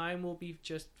 the time will be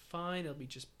just fine. It'll be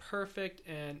just perfect,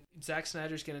 and Zack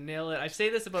Snyder's going to nail it. I say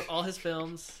this about all his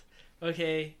films,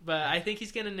 okay, but I think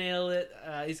he's going to nail it.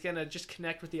 He's going to just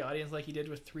connect with the audience like he did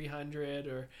with 300,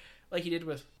 or like he did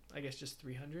with, I guess, just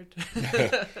 300.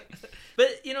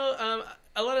 But,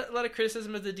 a lot of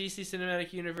criticism of the DC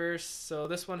Cinematic Universe, so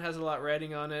this one has a lot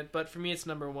riding on it, but for me, it's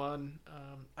number 1.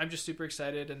 I'm just super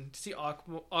excited, and to see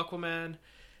Aquaman...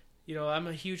 I'm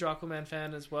a huge Aquaman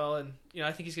fan as well, and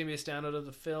I think he's going to be a standout of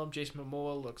the film. Jason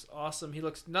Momoa looks awesome. He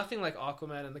looks nothing like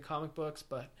Aquaman in the comic books,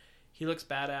 but he looks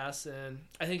badass, and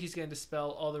I think he's going to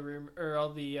dispel all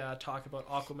the talk about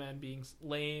Aquaman being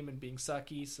lame and being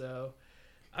sucky. So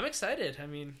I'm excited. I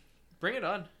mean, bring it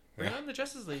on. Bring on the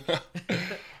Justice League.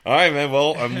 All right, man.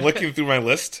 Well, I'm looking through my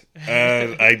list,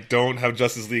 and I don't have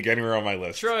Justice League anywhere on my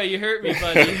list. Troy, you hurt me,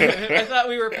 buddy. I thought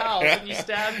we were pals, and you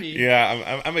stabbed me.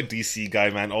 Yeah, I'm a DC guy,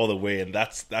 man, all the way, and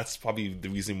that's probably the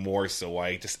reason more so why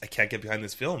I can't get behind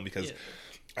this film, because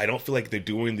I don't feel like they're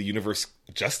doing the universe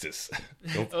justice.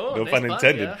 No pun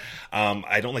intended. Yeah.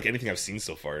 I don't like anything I've seen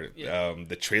so far. Yeah.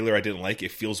 The trailer I didn't like.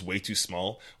 It feels way too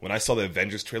small. When I saw the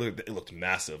Avengers trailer, it looked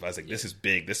massive. I was like, this is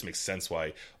big. This makes sense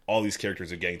why all these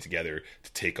characters are getting together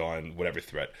to take on whatever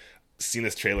threat. Seeing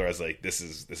this trailer, I was like, this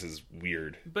is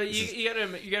weird. But you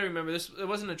gotta remember, this it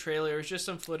wasn't a trailer. It was just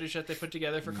some footage that they put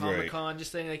together for Comic-Con,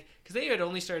 just saying, like, because they had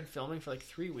only started filming for like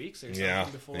 3 weeks or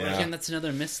something before. Yeah. Again, that's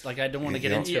another like, I don't want to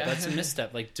get into it, but that's a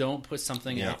misstep. Like, don't put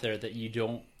something out there that you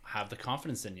don't have the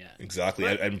confidence in yet. Exactly.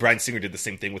 And Bryan Singer did the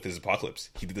same thing with his Apocalypse.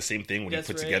 He did the same thing when he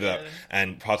put together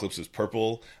and Apocalypse was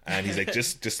purple, and he's like,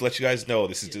 just to let you guys know,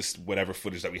 this is just whatever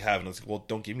footage that we have. And I was like, well,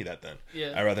 don't give me that then.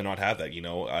 I'd rather not have that,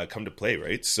 come to play,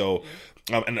 right? So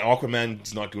and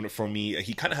Aquaman's not doing it for me.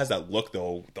 He kind of has that look,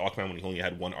 though, the Aquaman, when he only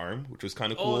had one arm, which was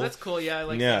kind of cool. Oh, that's cool. Yeah, I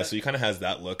like that. Yeah, so he kind of has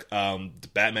that look. The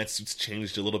Batman suit's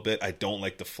changed a little bit. I don't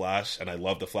like the Flash, and I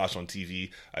love the Flash on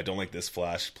TV. I don't like this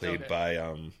Flash played by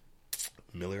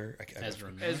Miller.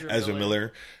 Ezra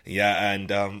Miller. Yeah,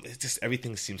 and it just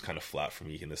everything seems kind of flat for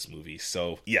me in this movie.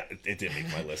 So yeah, it did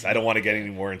make my list. I don't want to get any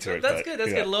more into it. That's good.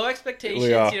 That's good. Low expectations.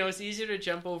 Yeah. You know, it's easier to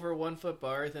jump over a 1 foot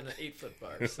bar than an 8 foot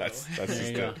bar. So. that's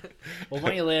just Well, good. why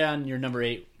don't you lay on your number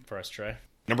 8 for us, Troy?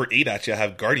 Number 8, actually, I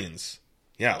have Guardians.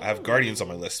 Yeah, I have Guardians on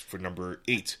my list for number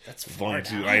 8. That's far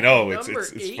down. I know it's Number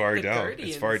it's 8, far the down. Guardians.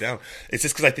 It's far down. It's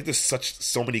just because I think there's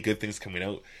so many good things coming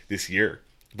out this year.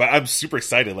 But I'm super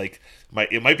excited. Like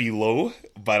it might be low,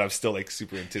 but I'm still like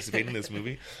super anticipating this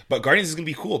movie. But Guardians is gonna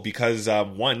be cool because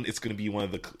one, it's gonna be one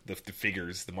of the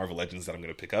figures, the Marvel Legends that I'm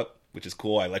gonna pick up, which is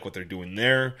cool. I like what they're doing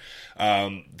there.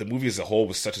 The movie as a whole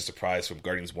was such a surprise from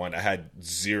Guardians 1. I had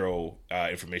zero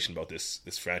information about this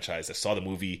franchise. I saw the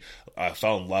movie,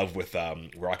 fell in love with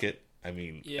Rocket. I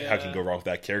mean, how can you go wrong with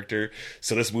that character?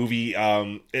 So this movie,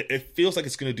 it feels like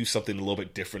it's going to do something a little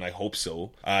bit different. I hope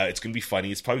so. It's going to be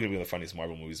funny. It's probably going to be one of the funniest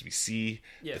Marvel movies we see.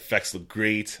 Yeah. The effects look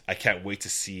great. I can't wait to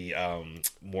see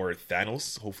more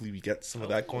Thanos. Hopefully we get some of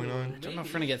that going on. I don't know if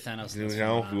we're going to get Thanos.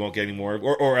 We won't get any more.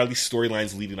 Or at least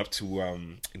storylines leading up to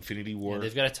Infinity War. Yeah,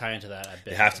 they've got to tie into that, I bet.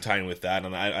 They have to tie in with that.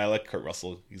 And I like Kurt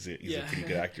Russell. He's a pretty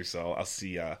good actor. So I'll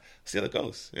see how that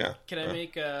goes. Yeah. Can I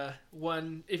make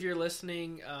one, if you're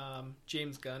listening,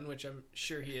 James Gunn, which I'm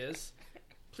sure he is,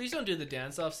 please don't do the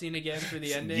dance-off scene again for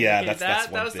the ending. Yeah, okay, that's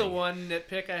that was thing. the one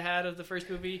nitpick I had of the first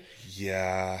movie.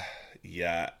 Yeah.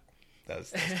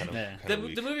 That's kind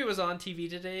of the movie was on TV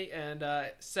today, and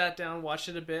I sat down, watched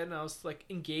it a bit, and I was like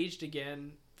engaged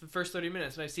again for the first 30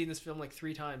 minutes. And I've seen this film like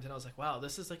 3 times, and I was like, wow,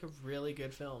 this is like a really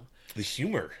good film. The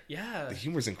humor. Yeah. The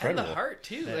humor's incredible. And the heart,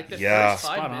 too. Yeah. Like the Yeah. first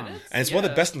 5 minutes. And it's one of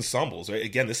the best ensembles, right?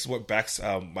 Again, this is what backs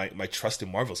my trust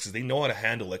in Marvel, because they know how to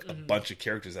handle like a bunch of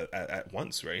characters at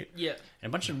once, right? Yeah. And a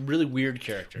bunch of really weird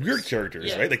characters.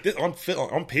 Yeah. Right? Like this,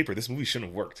 on paper, this movie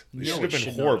shouldn't have worked. It should have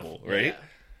been horrible, right? Yeah.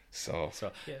 So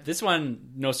this one,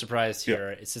 no surprise here.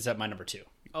 It sits at my number 2.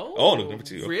 Oh, no, number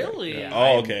 2. Okay. Really? Yeah.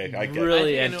 Oh, okay. I get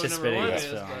really I think I know what anticipating number this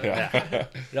 1 is, film. but-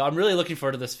 Yeah. No, I'm really looking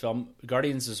forward to this film.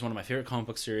 Guardians is one of my favorite comic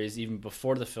book series, even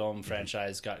before the film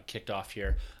franchise got kicked off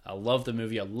here. I love the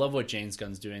movie. I love what James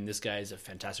Gunn's doing. This guy is a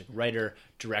fantastic writer,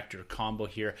 director combo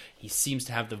here. He seems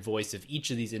to have the voice of each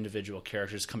of these individual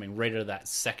characters coming right out of that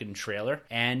second trailer.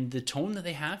 And the tone that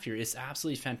they have here is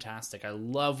absolutely fantastic. I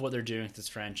love what they're doing with this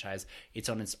franchise. It's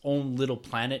on its own little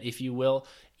planet, if you will,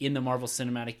 in the Marvel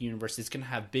Cinematic Universe. It's going to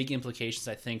have big implications,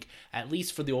 I think, at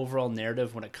least for the overall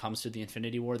narrative when it comes to the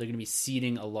Infinity War. They're going to be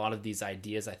seeding a lot of these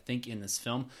ideas, I think, in this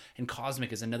film. And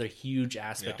Cosmic is another huge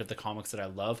aspect of the comics that I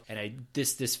love. And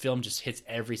this film just hits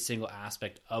every single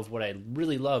aspect of what I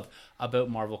really love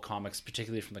about Marvel Comics,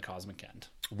 particularly from the Cosmic end.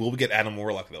 Will we get Adam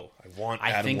Warlock, though? I want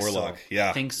Adam Warlock. So. Yeah.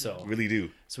 I think so. Really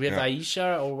do. So we have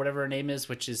Aisha, or whatever her name is,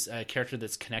 which is a character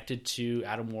that's connected to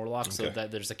Adam Warlock. So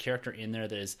that there's a character in there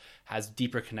that has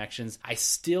deeper connections. I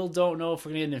still don't know if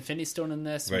we're going to get an Infinity Stone in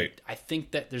this. Right. I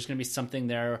think that there's going to be something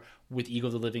there with Ego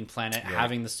the Living Planet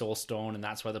having the Soul Stone, and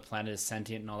that's why the planet is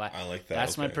sentient and all that. I like that.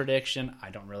 That's my prediction.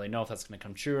 I don't really know if that's going to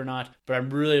come true or not, but I'm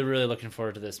really, really looking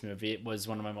forward to this movie. It was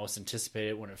one of my most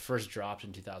anticipated when it first dropped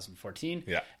in 2014.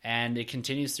 Yeah. And it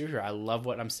continues through here. I love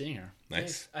what I'm seeing here.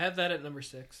 Nice. I have that at number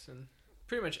 6, and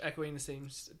pretty much echoing the same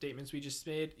statements we just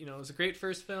made. You know, it was a great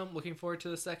first film. Looking forward to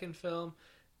the second film.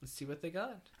 Let's see what they got.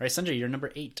 All right, Sanjay, you're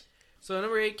number 8. So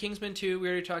number 8, Kingsman 2. We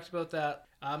already talked about that.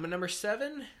 And number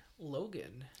 7,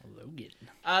 Logan.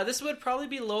 This would probably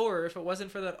be lower if it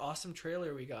wasn't for that awesome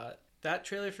trailer we got. That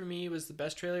trailer for me was the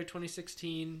best trailer of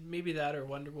 2016. Maybe that or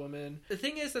Wonder Woman. The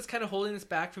thing is that's kind of holding us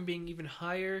back from being even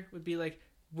higher would be like,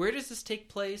 where does this take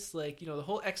place? Like, you know, the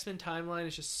whole X-Men timeline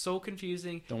is just so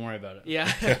confusing. Don't worry about it.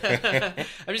 Yeah.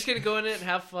 I'm just going to go in it and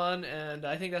have fun, and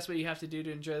I think that's what you have to do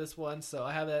to enjoy this one. So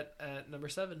I have that at number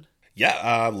 7.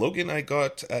 Yeah, Logan I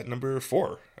got at number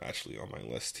 4, actually, on my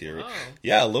list here. Oh.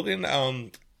 Yeah, Logan,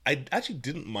 I actually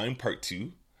didn't mind part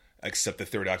 2, except the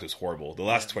third act was horrible. The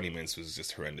last 20 minutes was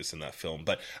just horrendous in that film.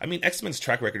 But, I mean, X-Men's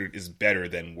track record is better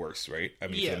than worse, right? I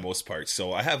mean, for the most part.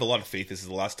 So I have a lot of faith. This is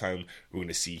the last time we're going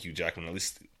to see Hugh Jackman. At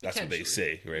least that's what they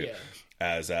say, right? Yeah.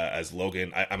 As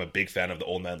Logan. I'm a big fan of the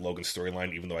Old Man Logan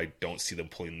storyline, even though I don't see them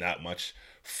pulling that much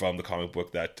from the comic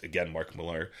book that, again, Mark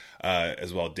Millar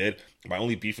as well did. My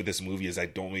only beef with this movie is I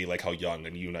don't really like how young,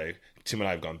 and Tim and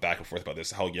I have gone back and forth about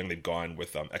this, how young they've gone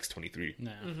with X-23.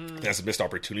 No. That's a missed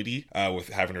opportunity with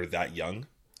having her that young.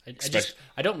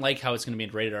 I don't like how it's going to be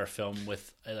a rated R film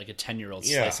with like a 10-year-old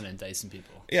slicing and dicing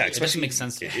people. Yeah, it doesn't make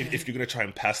sense to me. If you're going to try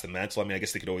and pass the mantle, I mean, I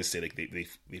guess they could always say like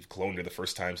they've cloned her the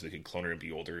first time, so they can clone her and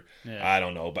be older. Yeah. I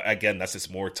don't know, but again, that's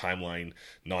just more timeline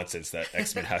nonsense that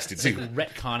X-Men has to do. Like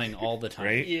retconning all the time,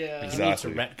 right? Yeah, like,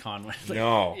 exactly. You need to retcon. Like,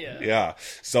 no, yeah.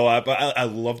 So, but I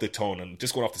love the tone, and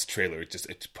just going off this trailer,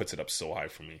 it puts it up so high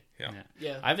for me.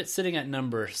 Yeah. I have it sitting at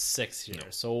number 6 here.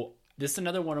 So this is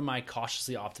another one of my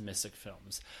cautiously optimistic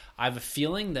films. I have a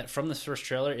feeling that from this first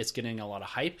trailer, it's getting a lot of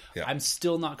hype. Yeah. I'm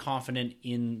still not confident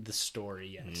in the story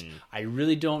yet. I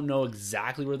really don't know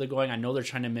exactly where they're going. I know they're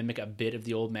trying to mimic a bit of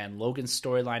the Old Man Logan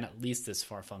storyline, at least this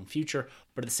far-flung future.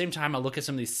 But at the same time, I look at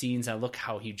some of these scenes, I look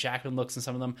how Hugh Jackman looks in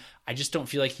some of them. I just don't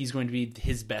feel like he's going to be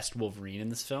his best Wolverine in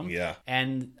this film. Yeah.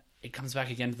 And it comes back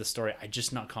again to the story. I'm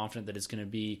just not confident that it's going to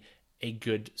be a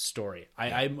good story.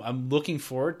 I'm looking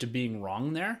forward to being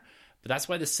wrong there. But that's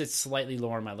why this sits slightly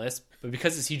lower on my list. But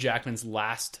because it's Hugh Jackman's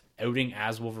last outing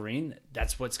as Wolverine,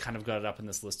 that's what's kind of got it up in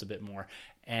this list a bit more.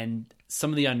 And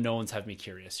some of the unknowns have me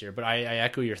curious here. But I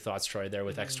echo your thoughts, Troy, there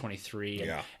with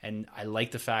X-23. And I like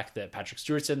the fact that Patrick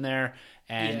Stewart's in there.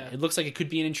 And it looks like it could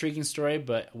be an intriguing story,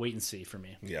 but wait and see for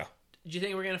me. Yeah. Do you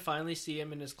think we're going to finally see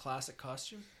him in his classic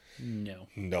costume?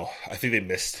 No. I think they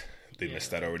missed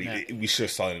that already. Yeah. We should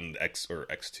have saw it in X or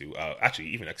X2. Actually,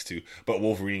 even X2. But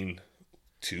Wolverine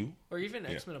 2? Or even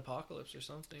X-Men Apocalypse or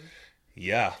something.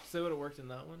 Yeah. So they would have worked in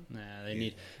that one. Nah, they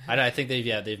need... I think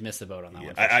they've missed the boat on that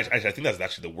one. I think that's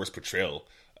actually the worst portrayal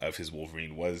of his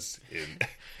Wolverine was in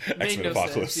X-Men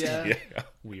Apocalypse. Yeah.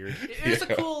 Weird. It was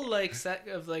a cool set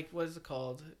of what is it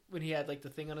called when he had the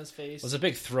thing on his face. It was a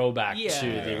big throwback to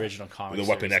the original comic. The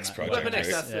Weapon X project. Weapon X,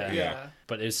 that's it. Yeah.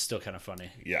 But it was still kind of funny.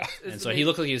 Yeah. And so he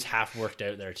looked like he was half worked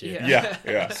out there too.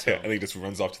 Yeah. So, and he just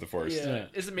runs off to the forest. Yeah.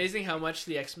 It's amazing how much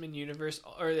the X-Men universe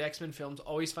or the X-Men films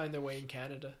always find their way in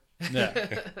Canada.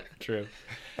 Yeah, true.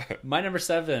 My number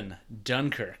 7,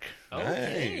 Dunkirk.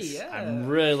 Okay, yeah. I'm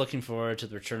really looking forward to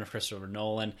the return of Christopher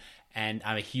Nolan, and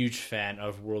I'm a huge fan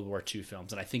of World War II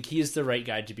films, and I think he is the right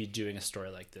guy to be doing a story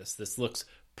like this. This looks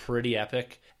pretty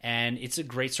epic, and it's a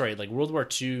great story. Like World War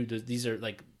II, these are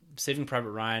like Saving Private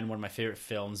Ryan, one of my favorite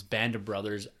films, Band of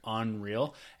Brothers,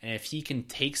 unreal. And if he can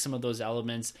take some of those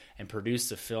elements and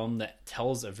produce a film that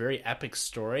tells a very epic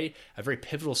story, a very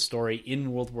pivotal story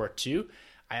in World War II,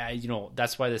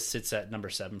 that's why this sits at number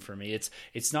 7 for me.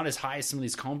 It's not as high as some of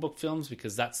these comic book films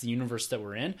because that's the universe that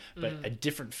we're in, but a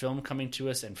different film coming to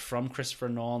us and from Christopher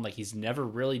Nolan, like he's never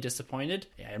really disappointed.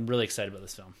 Yeah, I'm really excited about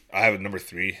this film. I have it number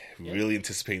 3. Really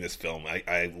anticipating this film.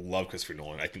 I love Christopher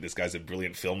Nolan. I think this guy's a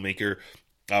brilliant filmmaker.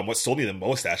 What sold me the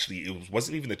most, actually, it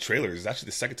wasn't even the trailers. It's actually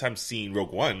the second time seeing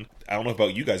Rogue One. I don't know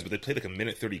about you guys, but they played like a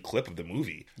minute 30 clip of the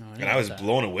movie, and I was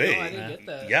blown away. No, I didn't get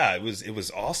that. Yeah, it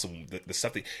was awesome. The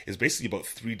stuff that is basically about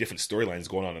 3 different storylines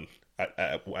going on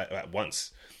at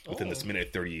once within this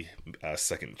minute 30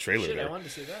 second trailer. Shit, there. I wanted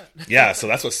to see that. Yeah, so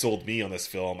that's what sold me on this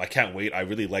film. I can't wait. I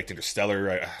really liked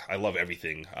Interstellar. I love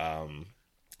everything.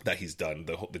 That he's done.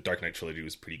 The Dark Knight trilogy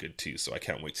was pretty good too, so I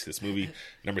can't wait to see this movie.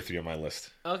 Number 3 on my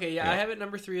list. Okay, I have it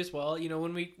number 3 as well.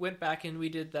 When we went back and we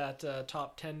did that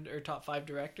top 10 or top 5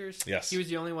 directors, he was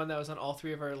the only one that was on all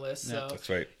 3 of our lists. So that's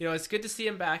right. It's good to see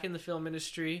him back in the film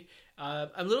industry. I'm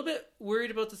a little bit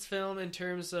worried about this film in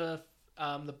terms of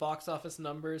the box office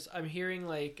numbers. I'm hearing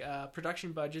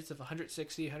production budgets of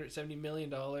 $160-170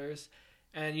 million,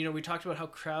 and we talked about how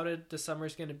crowded the summer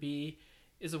is going to be.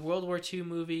 Is a World War II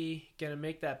movie going to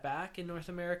make that back in North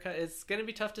America? It's going to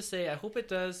be tough to say. I hope it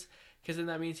does, because then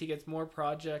that means he gets more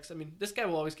projects. I mean, this guy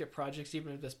will always get projects,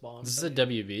 even if this bombs. This is a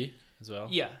WB as well?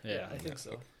 Yeah, I think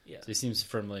so. Yeah. So he seems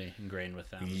firmly ingrained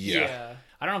with them. Yeah.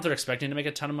 I don't know if they're expecting to make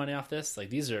a ton of money off this. Like,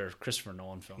 these are Christopher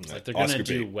Nolan films. Like, they're going to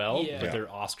do well, but they're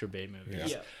Oscar bait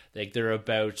movies. Yeah. Like, they're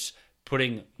about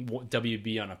putting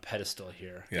WB on a pedestal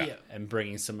here, Yeah. and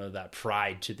bringing some of that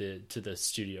pride to the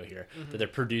studio here, that they're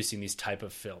producing these type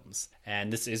of films.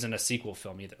 And this isn't a sequel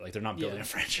film either. Like, they're not building a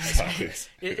franchise.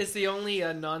 It's the only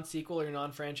non-sequel or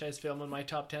non-franchise film on my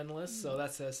top 10 list, so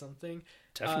that says something.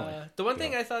 Definitely. The one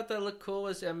thing I thought that looked cool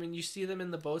was, you see them in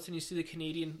the boats and you see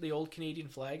the old Canadian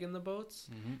flag in the boats.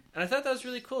 And I thought that was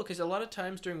really cool because a lot of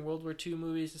times during World War II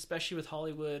movies, especially with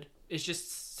Hollywood, it's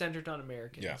just centered on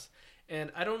Americans. Yeah. And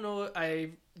I don't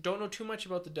know too much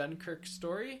about the Dunkirk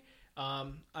story.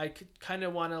 I kind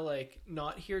of want to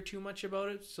not hear too much about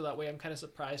it, so that way I'm kind of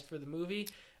surprised for the movie.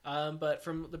 But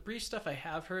from the brief stuff I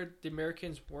have heard, the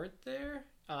Americans weren't there.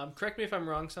 Correct me if I'm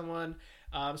wrong, someone.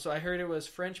 So I heard it was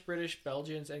French, British,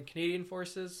 Belgians, and Canadian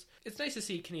forces. It's nice to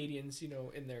see Canadians,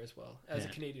 in there as well, as a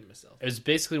Canadian myself. It was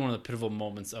basically one of the pivotal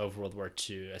moments of World War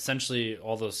II. Essentially,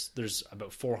 there's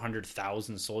about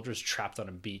 400,000 soldiers trapped on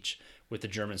a beach with the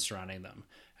Germans surrounding them.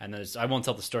 And I won't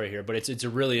tell the story here, but it's a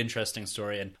really interesting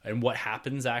story. And what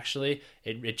happens, actually,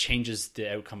 it changes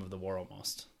the outcome of the war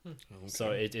almost. Okay.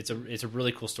 So it's a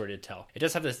really cool story to tell. It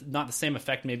does have not the same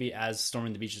effect maybe as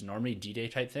storming the beaches in Normandy, D-Day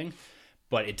type thing,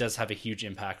 but it does have a huge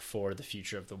impact for the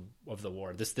future of the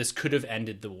war. This could have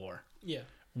ended the war. Yeah.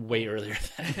 Way earlier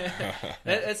than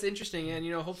that's interesting.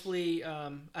 And hopefully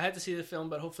I had to see the film,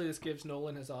 but hopefully this gives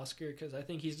Nolan his Oscar, because I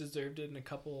think he's deserved it in a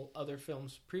couple other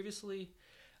films previously.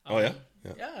 I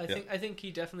think he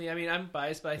definitely, I mean, I'm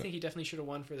biased, but I think he definitely should have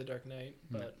won for The Dark Knight.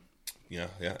 But yeah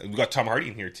we got Tom Hardy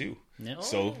in here too.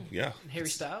 So and Harry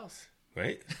Styles,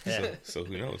 right? So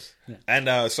who knows? And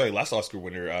last Oscar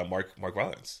winner, Mark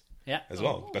Rylance. As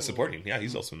well. Best supporting. Yeah,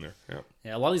 he's also in there.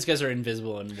 A lot of these guys are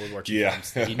invisible in World War II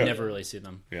films. You never really see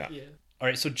them. Yeah. All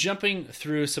right, so jumping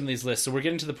through some of these lists. So we're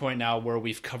getting to the point now where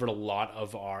we've covered a lot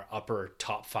of our upper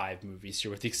top 5 movies here,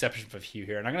 with the exception of a few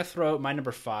here. And I'm going to throw out my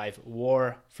number 5,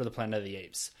 War for the Planet of the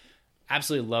Apes.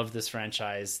 Absolutely love this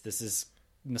franchise. This is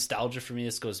nostalgia for me.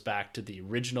 This goes back to the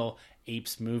original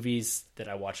Apes movies that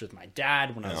I watched with my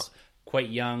dad when I was quite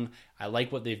young. I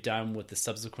like what they've done with the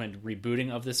subsequent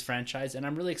rebooting of this franchise, and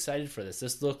I'm really excited for this.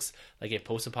 This looks like a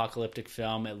post-apocalyptic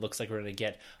film. It looks like we're going to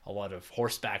get a lot of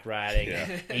horseback riding,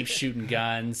 apes shooting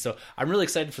guns. So I'm really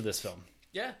excited for this film.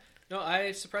 Yeah.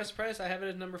 No, surprise, I have it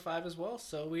at number 5 as well,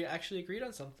 so we actually agreed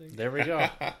on something. There we go.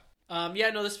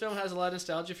 This film has a lot of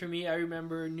nostalgia for me. I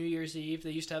remember New Year's Eve,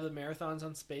 they used to have the marathons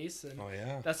on space, and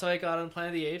that's how I got on Planet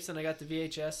of the Apes, and I got the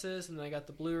VHSs, and then I got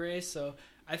the Blu-rays, so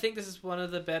I think this is one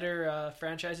of the better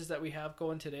franchises that we have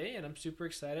going today, and I'm super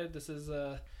excited. This is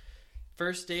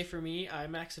first day for me,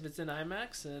 IMAX if it's in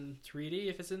IMAX, and 3D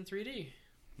if it's in 3D.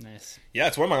 Nice. Yeah,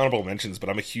 it's one of my honorable mentions, but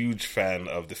I'm a huge fan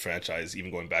of the franchise, even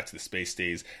going back to the space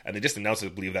days. And they just announced, I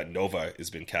believe, that Nova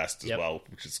has been cast as well,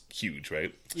 which is huge,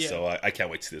 right? Yeah. So I can't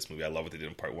wait to see this movie. I love what they did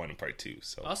in part 1 and part 2.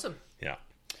 So awesome. Yeah.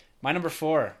 My number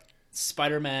 4,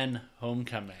 Spider-Man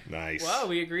Homecoming. Nice. Wow,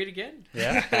 we agreed again.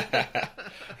 Yeah.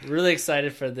 Really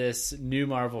excited for this new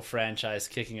Marvel franchise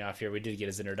kicking off here. We did get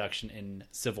his introduction in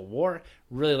Civil War.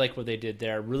 Really like what they did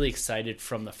there. Really excited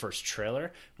from the first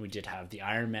trailer. We did have the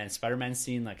Iron Man Spider-Man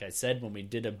scene, like I said, when we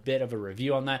did a bit of a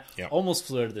review on that. Yep. Almost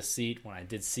flew out of the seat when I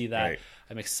did see that. Right.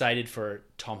 I'm excited for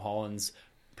Tom Holland's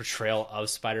portrayal of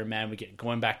Spider-Man. We get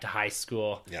going back to high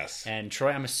school. Yes. And Troy,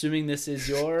 I'm assuming this is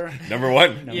your number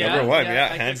one. Number one. Yeah,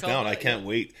 hands down. I can't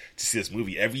wait to see this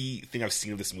movie. Everything I've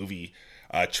seen of this movie,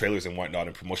 trailers and whatnot,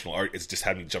 and promotional art, it's just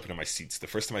had me jumping on my seats. The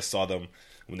first time I saw them,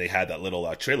 when they had that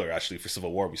little trailer actually for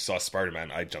Civil War, we saw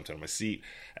Spider-Man, I jumped out of my seat.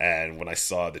 And when I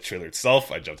saw the trailer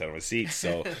itself, I jumped out of my seat.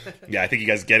 So yeah, I think you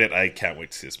guys get it. I can't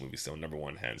wait to see this movie. So number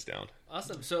one, hands down.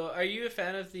 Awesome. So are you a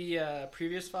fan of the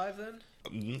previous 5 then?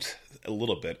 A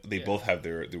little bit. They both have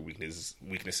their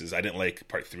weaknesses. I didn't like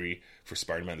part 3 for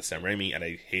Spider-Man, the Sam Raimi, and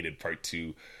I hated part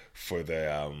 2 for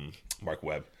the Mark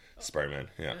Webb Spider-Man.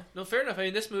 Yeah. No, fair enough. I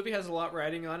mean, this movie has a lot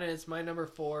riding on it. It's my number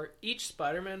 4. Each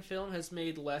Spider-Man film has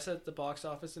made less at the box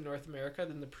office in North America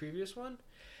than the previous one.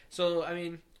 So, I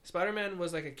mean, Spider-Man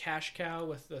was like a cash cow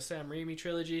with the Sam Raimi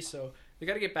trilogy, so we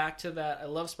got to get back to that. I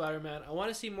love Spider-Man. I want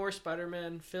to see more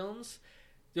Spider-Man films.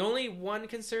 The only one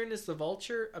concern is the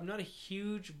Vulture. I'm not a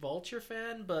huge Vulture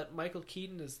fan, but Michael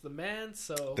Keaton is the man,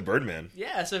 so... The Birdman.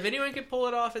 Yeah, so if anyone can pull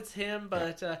it off, it's him,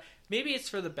 but maybe it's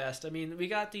for the best. I mean, we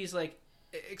got these, like,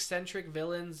 eccentric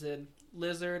villains in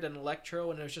Lizard and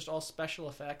Electro, and it was just all special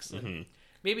effects, and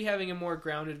maybe having a more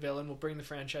grounded villain will bring the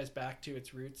franchise back to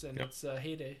its roots and its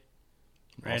heyday.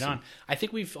 Right awesome. On. I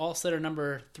think we've all said our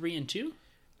number 3 and 2.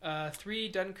 3,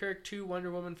 Dunkirk, 2,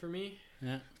 Wonder Woman for me.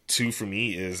 Yeah. 2 for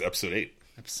me is Episode 8.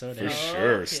 Episode 8. For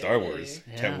sure. Okay. Star Wars.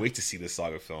 Yeah. Can't wait to see this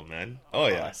saga film, man. Oh,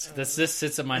 yeah. This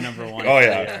sits at my number 1. Oh,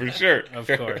 yeah, for sure. Of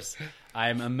course.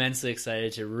 I'm immensely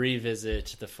excited to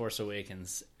revisit the Force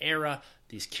Awakens era,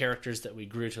 these characters that we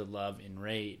grew to love in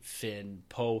Rey, Finn,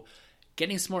 Poe,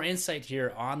 getting some more insight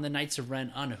here on the Knights of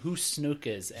Ren, on who Snoke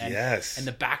is, and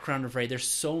the background of Rey. There's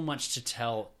so much to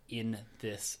tell in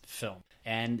this film.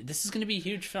 And this is going to be a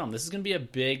huge film. This is going to be a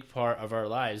big part of our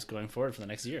lives going forward for the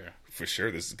next year. For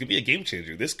sure. This is going to be a game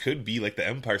changer. This could be like the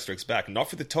Empire Strikes Back. Not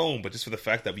for the tone, but just for the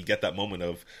fact that we get that moment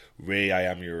of, Rey, I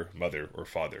am your mother or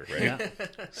father, right? Yeah.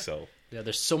 So... Yeah,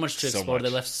 there's so much to explore. They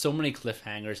left so many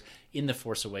cliffhangers in The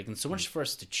Force Awakens, so much for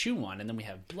us to chew on. And then we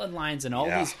have Bloodlines and all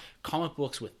these comic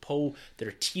books with Poe that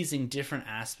are teasing different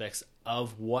aspects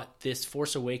of what this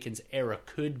Force Awakens era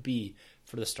could be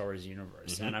for the Star Wars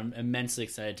universe. And I'm immensely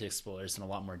excited to explore this in a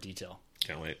lot more detail.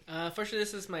 Can't wait. Unfortunately,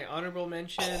 this is my honorable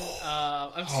mention.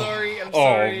 I'm sorry.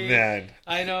 Oh, man.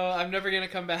 I know. I'm never going to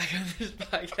come back on this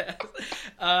podcast.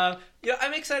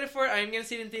 I'm excited for it. I'm going to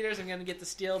see it in theaters. I'm going to get the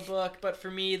Steelbook. But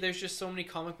for me, there's just so many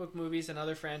comic book movies and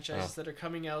other franchises that are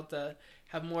coming out that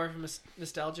have more of a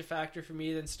nostalgia factor for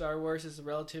me than Star Wars is a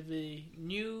relatively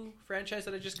new franchise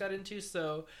that I just got into.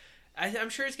 So I'm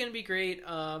sure it's going to be great. It's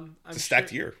a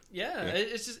stacked year. Yeah.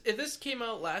 It's just, if this came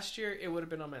out last year, it would have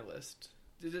been on my list.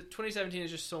 2017 is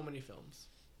just so many films.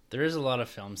 There is a lot of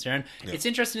films here, and it's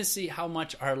interesting to see how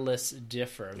much our lists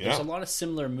differ. There's a lot of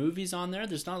similar movies on there.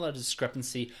 There's not a lot of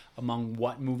discrepancy among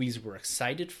what movies we're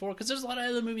excited for, because there's a lot of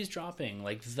other movies dropping,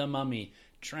 like The Mummy,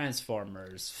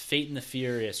 Transformers, Fate and the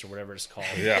Furious, or whatever it's called.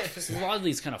 Yeah. There's a lot of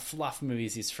these kind of fluff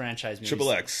movies, these franchise movies.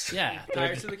 Triple X. Yeah.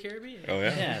 Pirates of the Caribbean. Oh,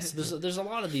 yeah. Yeah, so there's a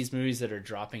lot of these movies that are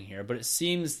dropping here, but it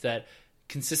seems that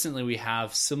consistently we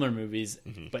have similar movies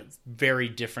but very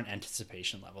different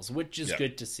anticipation levels, which is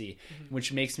good to see,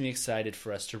 which makes me excited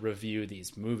for us to review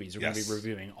these movies. We're going to be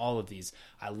reviewing all of these.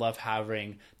 I love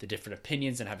having the different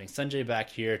opinions and having Sanjay back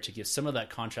here to give some of that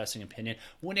contrasting opinion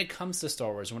when it comes to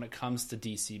Star Wars, when it comes to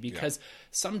DC, because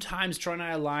sometimes Troy and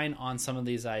I align on some of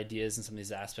these ideas and some of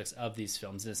these aspects of these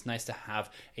films, and it's nice to have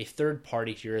a third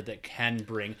party here that can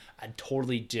bring a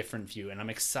totally different view, and I'm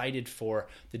excited for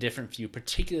the different view,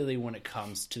 particularly when it comes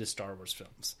to the Star Wars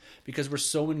films, because we're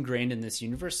so ingrained in this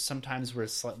universe, sometimes we're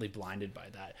slightly blinded by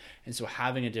that. And so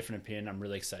having a different opinion, I'm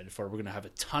really excited for. We're going to have a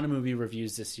ton of movie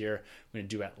reviews this year. We're going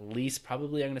to do at least,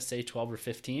 probably, I'm going to say 12 or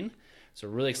 15. So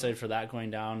we're really excited for that going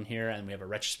down here. And we have a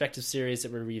retrospective series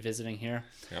that we're revisiting here.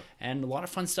 Yep. And a lot of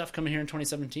fun stuff coming here in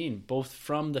 2017, both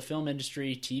from the film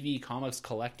industry, TV, comics,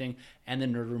 collecting, and the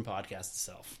Nerd Room podcast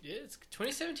itself. Yeah,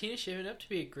 2017 is shaping up to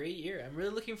be a great year. I'm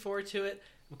really looking forward to it.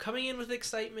 I'm coming in with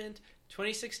excitement.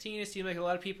 2016, it seemed like a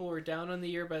lot of people were down on the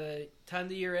year by the time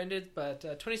the year ended, but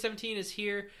 2017 is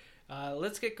here.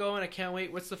 Let's get going. I can't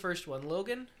wait. What's the first one?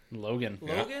 Logan?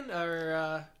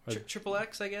 Or Triple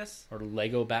X, I guess? Or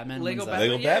Lego Batman? Lego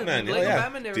Batman, never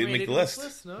Didn't made make it the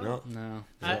list. No.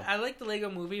 I I like the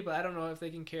Lego movie, but I don't know if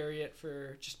they can carry it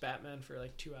for just Batman for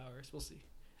like 2 hours. We'll see.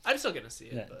 I'm still going to see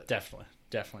it. Yeah, but.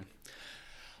 Definitely.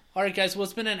 All right, guys. Well,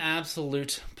 it's been an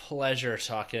absolute pleasure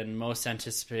talking most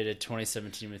anticipated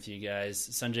 2017 with you guys.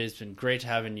 Sanjay, it's been great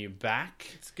having you back.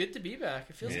 It's good to be back.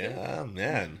 It feels good. Yeah,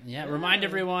 man. Yeah, remind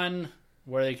everyone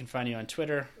where they can find you on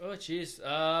Twitter. Oh, jeez.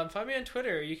 Find me on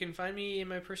Twitter. You can find me in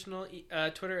my personal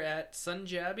Twitter at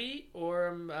Sunjabby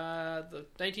or the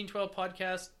 1912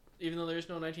 podcast, even though there's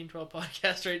no 1912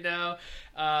 podcast right now.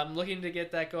 I'm looking to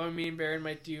get that going. Me and Baron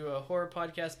might do a horror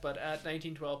podcast, but at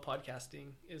 1912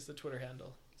 podcasting is the Twitter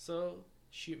handle. So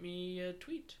shoot me a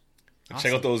tweet. Awesome.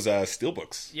 Check out those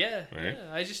Steelbooks. Yeah, right?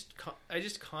 Yeah. I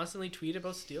just constantly tweet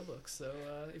about Steelbooks. So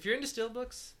if you're into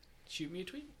Steelbooks, shoot me a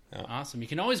tweet. Oh. Awesome. You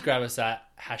can always grab us at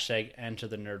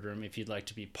 #EnterTheNerdRoom if you'd like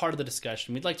to be part of the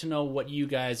discussion. We'd like to know what you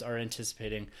guys are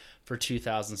anticipating for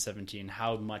 2017,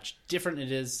 how much different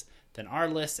it is than our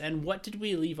list, and what did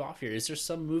we leave off here? Is there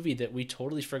some movie that we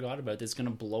totally forgot about that's going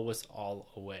to blow us all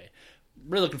away?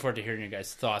 Really looking forward to hearing your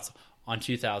guys' thoughts on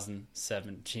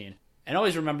 2017. And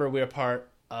always remember, we are part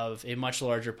of a much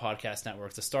larger podcast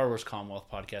network, the Star Wars Commonwealth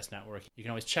Podcast Network. You can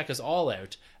always check us all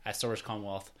out at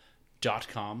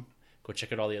StarWarsCommonwealth.com. Go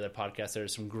check out all the other podcasts.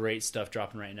 There's some great stuff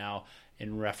dropping right now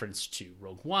in reference to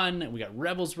Rogue One. We got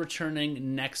Rebels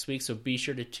returning next week, so be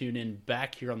sure to tune in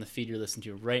back here on the feed you're listening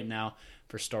to right now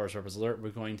for Star Wars Rebels Alert. We're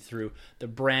going through the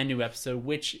brand new episode,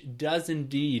 which does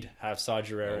indeed have Saw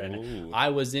Gerrera in it. I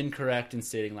was incorrect in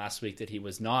stating last week that he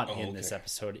was not in this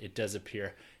episode. It does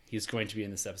appear he's going to be in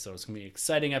this episode. It's going to be an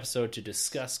exciting episode to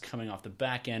discuss coming off the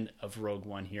back end of Rogue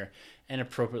One here, and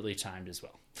appropriately timed as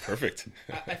well. Perfect.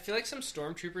 I feel like some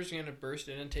stormtroopers are going to burst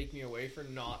in and take me away for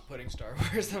not putting Star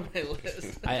Wars on my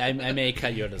list. I may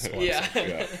cut you out as well. Yeah.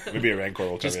 Yeah. Maybe a Rancor will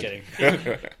come Just in.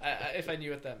 kidding. If I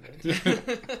knew what that meant.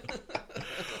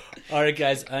 All right,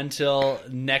 guys. Until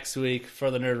next week, for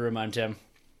the Nerd Room, I'm Tim.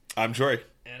 I'm Troy.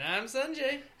 And I'm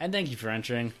Sanjay. And thank you for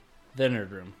entering the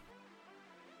Nerd Room.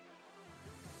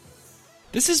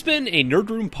 This has been a Nerd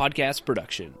Room podcast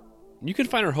production. You can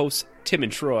find our hosts, Tim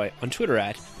and Troy, on Twitter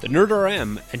at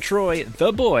TheNerdRM and Troy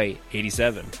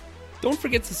TheBoy87. Don't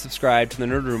forget to subscribe to the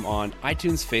Nerd Room on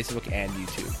iTunes, Facebook, and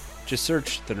YouTube. Just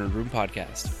search the Nerd Room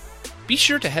Podcast. Be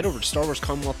sure to head over to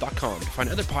StarWarsCommonwealth.com to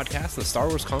find other podcasts on the Star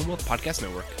Wars Commonwealth Podcast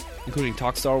Network, including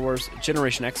Talk Star Wars,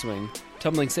 Generation X-Wing,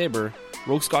 Tumbling Saber,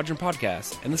 Rogue Squadron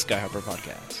Podcast, and the Skyhopper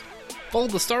Podcast. Follow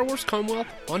the Star Wars Commonwealth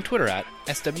on Twitter at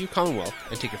SW Commonwealth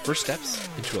and take your first steps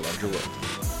into a larger world.